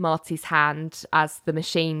holds Marty's hand as the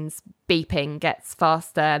machine's beeping gets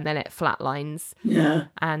faster and then it flatlines. Yeah.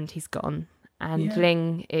 And he's gone. And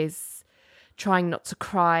Ling is trying not to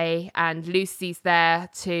cry, and Lucy's there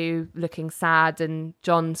too, looking sad, and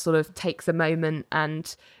John sort of takes a moment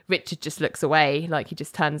and Richard just looks away, like he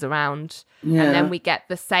just turns around. Yeah. And then we get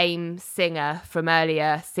the same singer from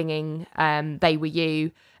earlier singing They Were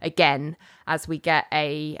You again, as we get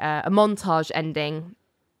a montage ending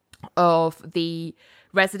of the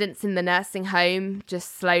residents in the nursing home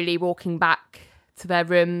just slowly walking back to their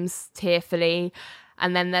rooms tearfully.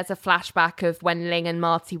 And then there's a flashback of when Ling and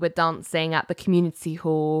Marty were dancing at the community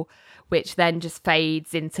hall, which then just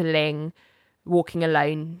fades into Ling walking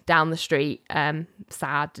alone down the street,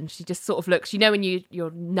 sad. And she just sort of looks, when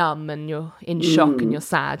you're numb and you're in shock and you're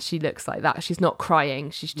sad, she looks like that. She's not crying.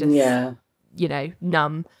 She's just,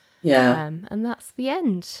 numb. Yeah. And that's the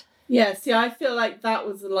end. Yeah, see, I feel like that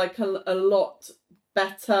was like a lot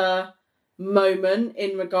better moment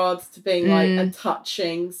in regards to being like a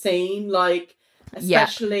touching scene. Like,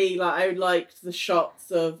 especially like I liked the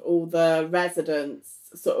shots of all the residents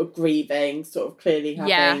sort of grieving, sort of clearly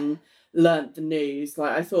having learnt the news.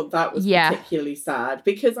 Like, I thought that was particularly sad,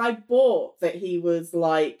 because I bought that he was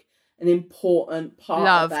like an important part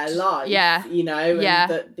Loved. of their life. Yeah. You know, and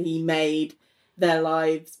that he made their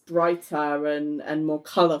lives brighter and more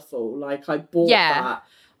colourful. Like, I bought that.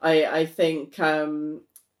 I think, but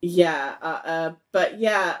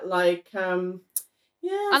yeah, like, and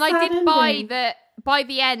I did buy that. By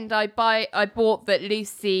the end, I bought that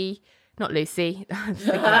not Lucy, I'm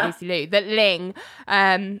thinking about Lucy Liu, that Ling,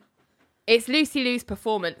 it's Lucy Liu's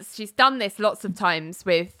performance. She's done this lots of times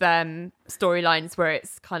with storylines where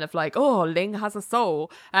it's kind of like, oh, Ling has a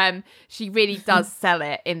soul. She really does sell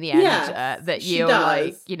it in the end, that you're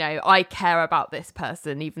like, you know, I care about this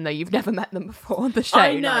person, even though you've never met them before on the show.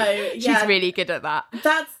 I know, like, she's really good at that.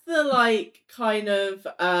 That's the, like, kind of,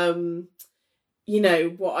 you know,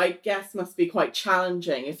 what I guess must be quite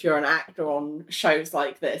challenging if you're an actor on shows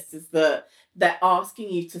like this, is that they're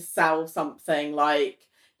asking you to sell something like,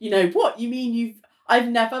 you know, what, you mean I've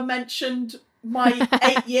never mentioned my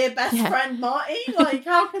 8-year best friend Marty? Like,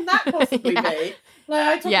 how can that possibly be? Like,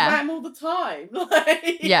 I talk about him all the time.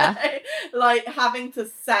 Like, you know, like, having to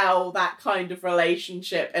sell that kind of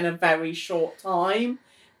relationship in a very short time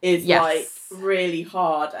is like really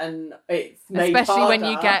hard, and it's made especially harder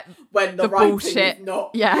when you get when the bullshit is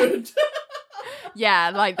not good.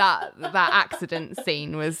 Like that accident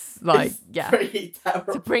scene was like, pretty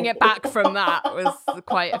terrible. To bring it back from that was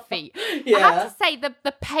quite a feat. I have to say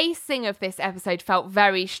the pacing of this episode felt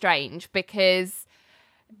very strange, because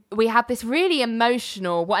we had this really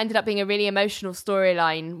emotional, what ended up being a really emotional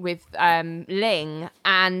storyline with Ling,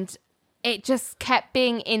 and it just kept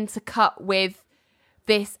being intercut with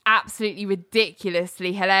this absolutely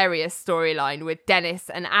ridiculously hilarious storyline with Dennis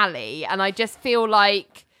and Ali. And I just feel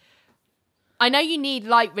like, I know you need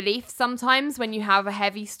light relief sometimes when you have a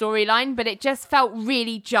heavy storyline, but it just felt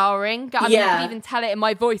really jarring. I mean, I could even tell it in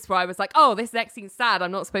my voice, where I was like, oh, this next scene's sad.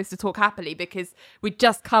 I'm not supposed to talk happily, because we'd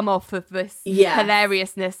just come off of this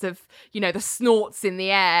hilariousness of, you know, the snorts in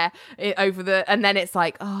the air and then it's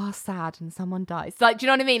like, oh, sad, and someone dies. Like, do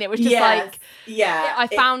you know what I mean? It was just like, I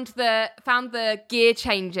found the gear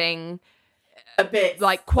changing a bit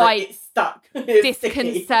like quite like stuck,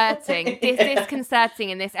 disconcerting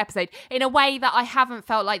in this episode, in a way that I haven't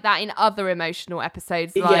felt like that in other emotional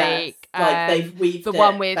episodes, like they've weaved the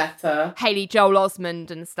one with better. Haley Joel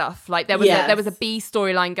Osment and stuff. Like there was a B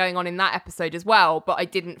storyline going on in that episode as well, but I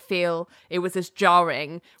didn't feel it was as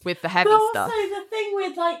jarring with the heavy stuff. Also, the thing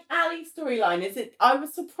with like Ali's storyline is I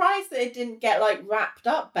was surprised that it didn't get like wrapped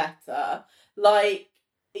up better. Like,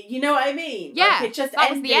 you know what I mean? Yeah, like, it just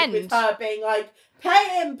that ended was the end. with her being like,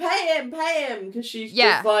 pay him, because she's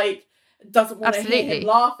just like doesn't want to hear him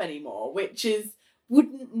laugh anymore, which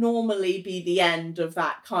wouldn't normally be the end of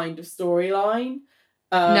that kind of storyline.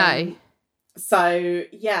 No. So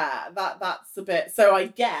yeah, that's a bit. So I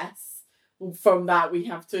guess from that we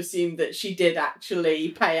have to assume that she did actually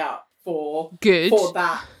pay up for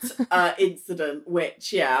that incident,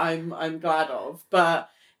 which I'm glad of. But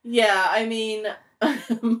yeah, I mean,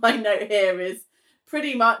 my note here is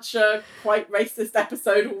pretty much a quite racist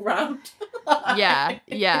episode all round.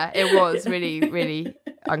 It was really, really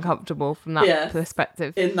uncomfortable from that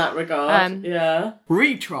perspective. In that regard,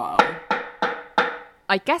 Retrial.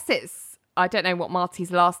 I guess I don't know what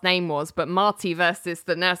Marty's last name was, but Marty versus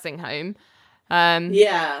the nursing home.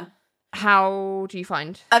 How do you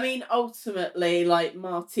find? I mean, ultimately, like,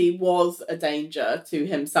 Marty was a danger to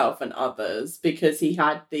himself and others because he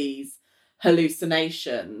had these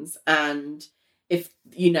hallucinations, and if,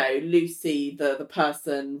 you know, Lucy, the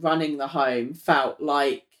person running the home, felt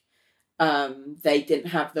like they didn't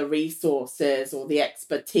have the resources or the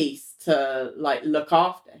expertise to, like, look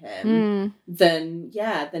after him, then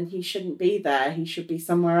he shouldn't be there. He should be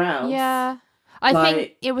somewhere else. Yeah. I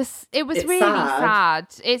think it was really sad.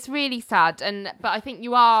 It's really sad. But I think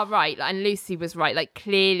you are right. And Lucy was right. Like,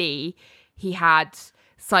 clearly he had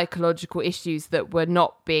psychological issues that were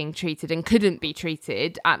not being treated and couldn't be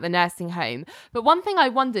treated at the nursing home. But one thing I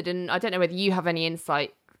wondered, and I don't know whether you have any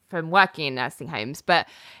insight from working in nursing homes, but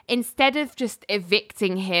instead of just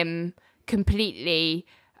evicting him completely,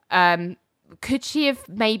 could she have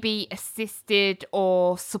maybe assisted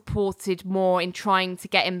or supported more in trying to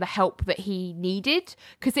get him the help that he needed?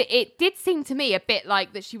 Because it did seem to me a bit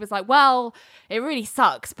like that she was like, well, it really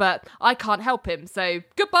sucks, but I can't help him, so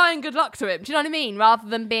goodbye and good luck to him. Do you know what I mean? Rather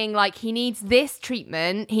than being like, he needs this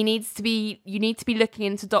treatment, you need to be looking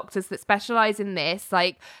into doctors that specialise in this.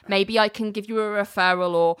 Like, maybe I can give you a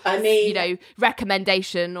referral or,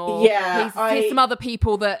 recommendation, or here's some other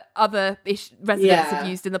people that other residents have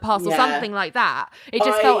used in the past, or something like like that. It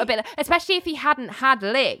just felt a bit, especially if he hadn't had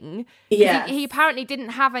Ling. Yeah, he apparently didn't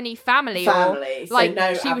have any family or so like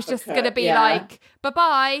no she was just gonna be like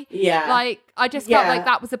bye-bye. Yeah, like I just felt like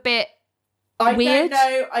that was a bit weird.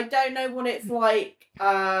 I don't know what it's like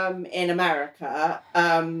in America,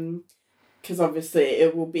 because obviously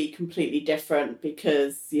it will be completely different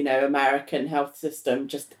because, you know, American health system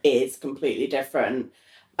just is completely different.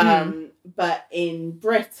 But in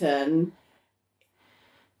Britain,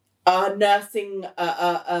 nursing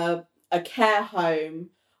a care home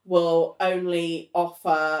will only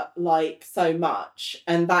offer like so much,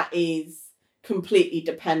 and that is completely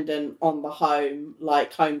dependent on the home,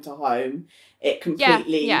 like home to home. It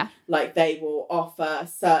completely like they will offer a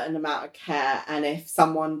certain amount of care, and if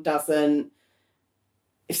someone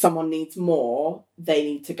needs more, they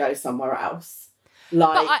need to go somewhere else.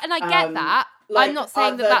 Like, I get that. Like, I'm not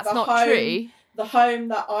saying that's not true. The home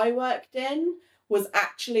that I worked in was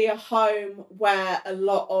actually a home where a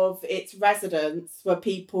lot of its residents were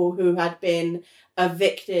people who had been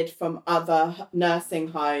evicted from other nursing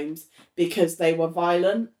homes because they were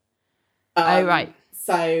violent. Right.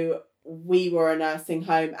 So we were a nursing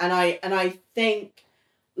home, and I think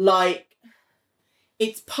like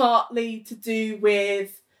it's partly to do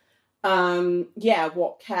with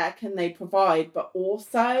what care can they provide, but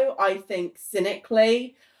also I think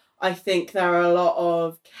cynically, I think there are a lot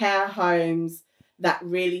of care homes that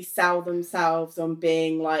really sell themselves on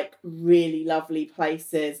being like really lovely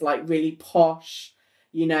places, like really posh,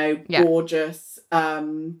 you know, gorgeous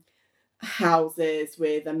houses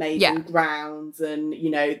with amazing grounds, and,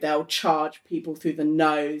 you know, they'll charge people through the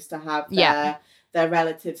nose to have their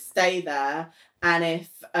relatives stay there. And if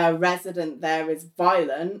a resident there is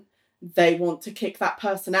violent, they want to kick that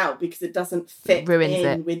person out because it doesn't fit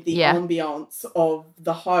with the ambiance of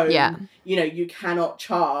the home. Yeah. You know, you cannot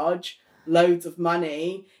charge loads of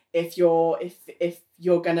money if you're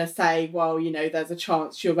gonna say, well, you know, there's a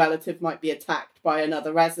chance your relative might be attacked by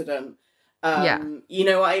another resident. You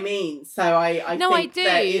know what I mean? So I think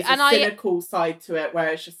there is a cynical side to it where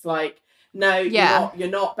it's just like, no, you're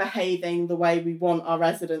not behaving the way we want our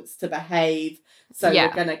residents to behave, so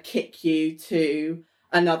we're gonna kick you to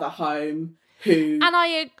another home who, and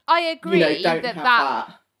I agree, you know, don't have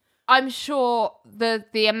that. I'm sure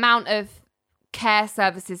the amount of care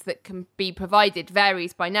services that can be provided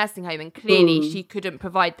varies by nursing home, and clearly she couldn't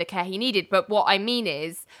provide the care he needed. But what I mean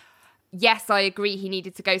is, yes, I agree he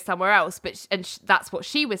needed to go somewhere else, but that's what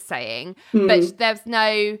she was saying. But there's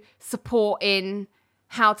no support in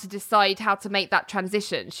how to decide how to make that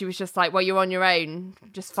transition. She was just like, well, you're on your own,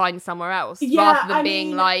 just find somewhere else. Rather than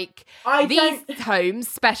being like, these homes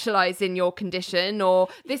specialise in your condition, or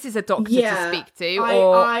this is a doctor to speak to,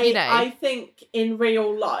 or, you know. I think in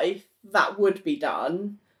real life that would be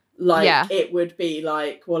done. Like, it would be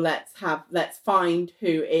like, well, let's find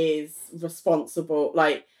who is responsible.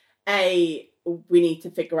 Like, we need to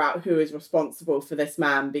figure out who is responsible for this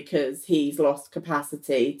man because he's lost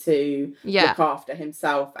capacity to look after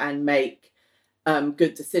himself and make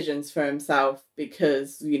good decisions for himself,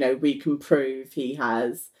 because, you know, we can prove he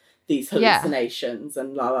has these hallucinations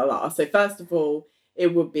and la la la. So first of all,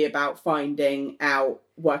 it would be about working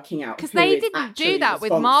out, because they didn't do that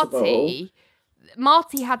with Marty.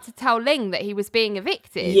 Marty had to tell Ling that he was being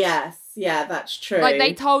evicted. Yes, yeah, that's true. Like,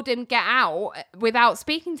 they told him get out without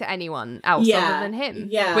speaking to anyone else other than him.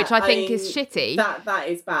 Yeah, which I think is shitty. That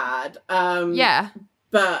is bad.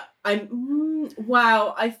 But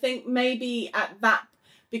I think maybe at that,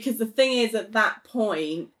 because the thing is, at that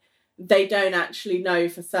point, they don't actually know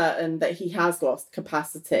for certain that he has lost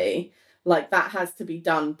capacity. Like, that has to be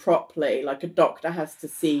done properly. Like, a doctor has to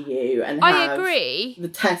see you and have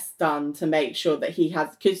the test done to make sure that he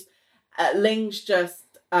has, because Ling's just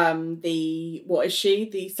what is she?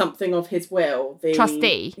 The something of his will. The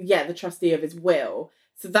trustee. Yeah, the trustee of his will.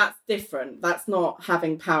 So that's different. That's not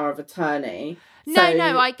having power of attorney. No,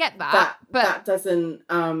 I get that. But that doesn't,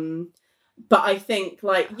 but I think,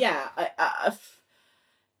 like, that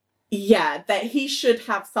he should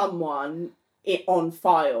have someone on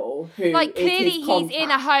file who, like, clearly he's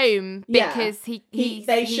in a home because he needs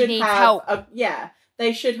help.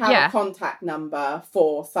 They should have a contact number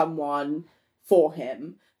for someone for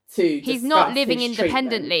him to. He's not living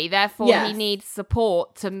independently, therefore he needs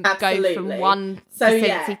support to go from one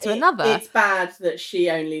facility to another. It's bad that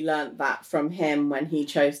she only learnt that from him when he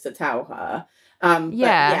chose to tell her.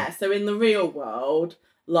 So in the real world,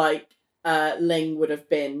 like, Ling would have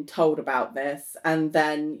been told about this, and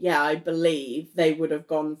then I believe they would have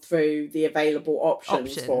gone through the available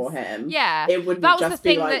options for him. It wouldn't just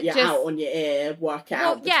be like, you're out on your ear, work it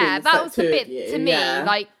out between the that was two a bit of you. to me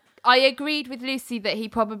like, I agreed with Lucy that he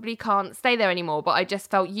probably can't stay there anymore, but I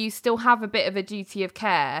just felt you still have a bit of a duty of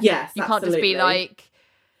care. Yes, you can't just be like,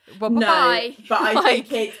 well, no, bye. But I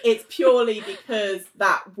think it's purely because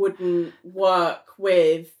that wouldn't work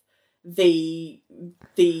with the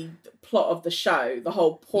plot of the show. The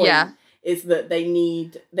whole point is that they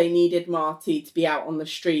needed Marty to be out on the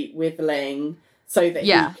street with Ling so that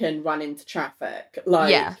he can run into traffic.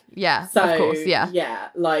 Like, so, of course,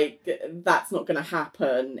 like that's not going to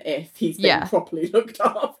happen if he's being properly looked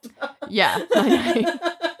after. Yeah, I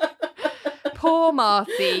know. Poor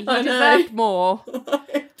Marty. He deserved more.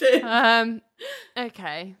 I did.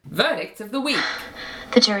 Okay. Verdict of the week.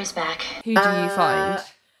 The jury's back. Who do you find?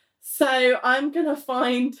 So I'm going to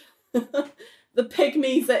find the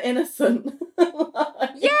pygmies are innocent. Oh,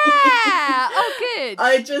 good.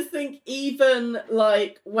 I just think even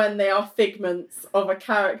like when they are figments of a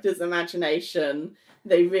character's imagination,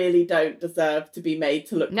 they really don't deserve to be made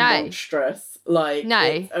to look monstrous. Like,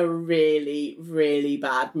 it's a really, really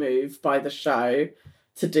bad move by the show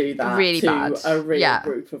to do that a real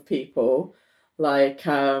group of people. Like,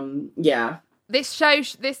 This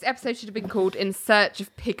episode should have been called In Search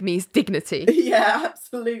of Pygmy's Dignity. Yeah,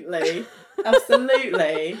 absolutely.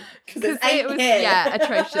 Absolutely. Because it was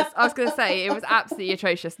atrocious. I was going to say, it was absolutely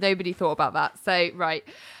atrocious. Nobody thought about that. So, right.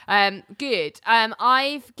 Good.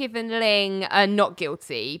 I've given Ling a not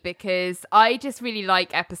guilty because I just really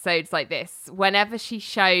like episodes like this. Whenever she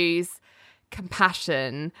shows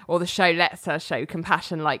compassion, or the show lets her show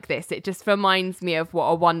compassion like this, it just reminds me of what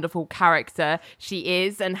a wonderful character she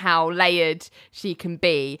is and how layered she can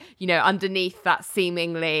be, you know, underneath that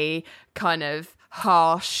seemingly kind of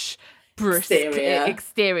harsh, brusque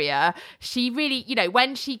exterior. She really, you know,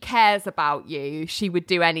 when she cares about you, she would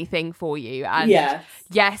do anything for you. And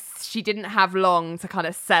yes, she didn't have long to kind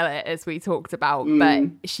of sell it, as we talked about, but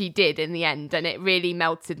she did in the end, and it really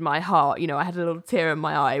melted my heart. You know, I had a little tear in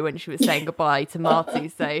my eye when she was saying goodbye to Marty.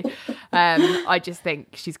 So I just think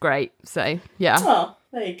she's great. So yeah. Oh,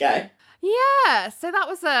 there you go. Yeah, so that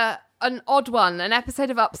was an odd one, an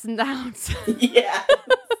episode of ups and downs. Yeah.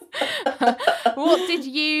 What did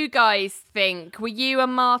you guys think? Were you a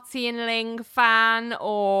Marty and Ling fan,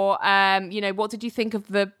 or you know, what did you think of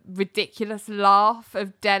the ridiculous laugh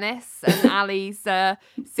of Dennis and Ali's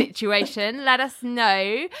situation? Let us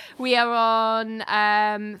know. We are on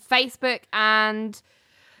Facebook and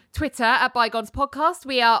Twitter at Bygones Podcast.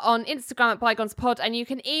 We are on Instagram at Bygones Pod, and you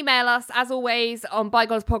can email us as always on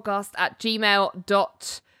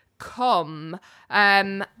bygonespodcast@gmail.com.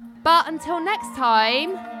 But until next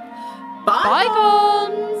time,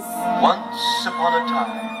 bygones! Once upon a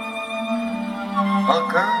time, a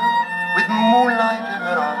girl with moonlight in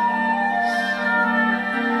her eyes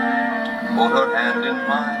put her hand in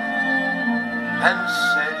mine and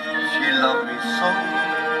said she loved me so.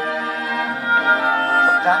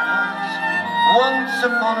 But that was once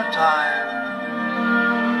upon a time.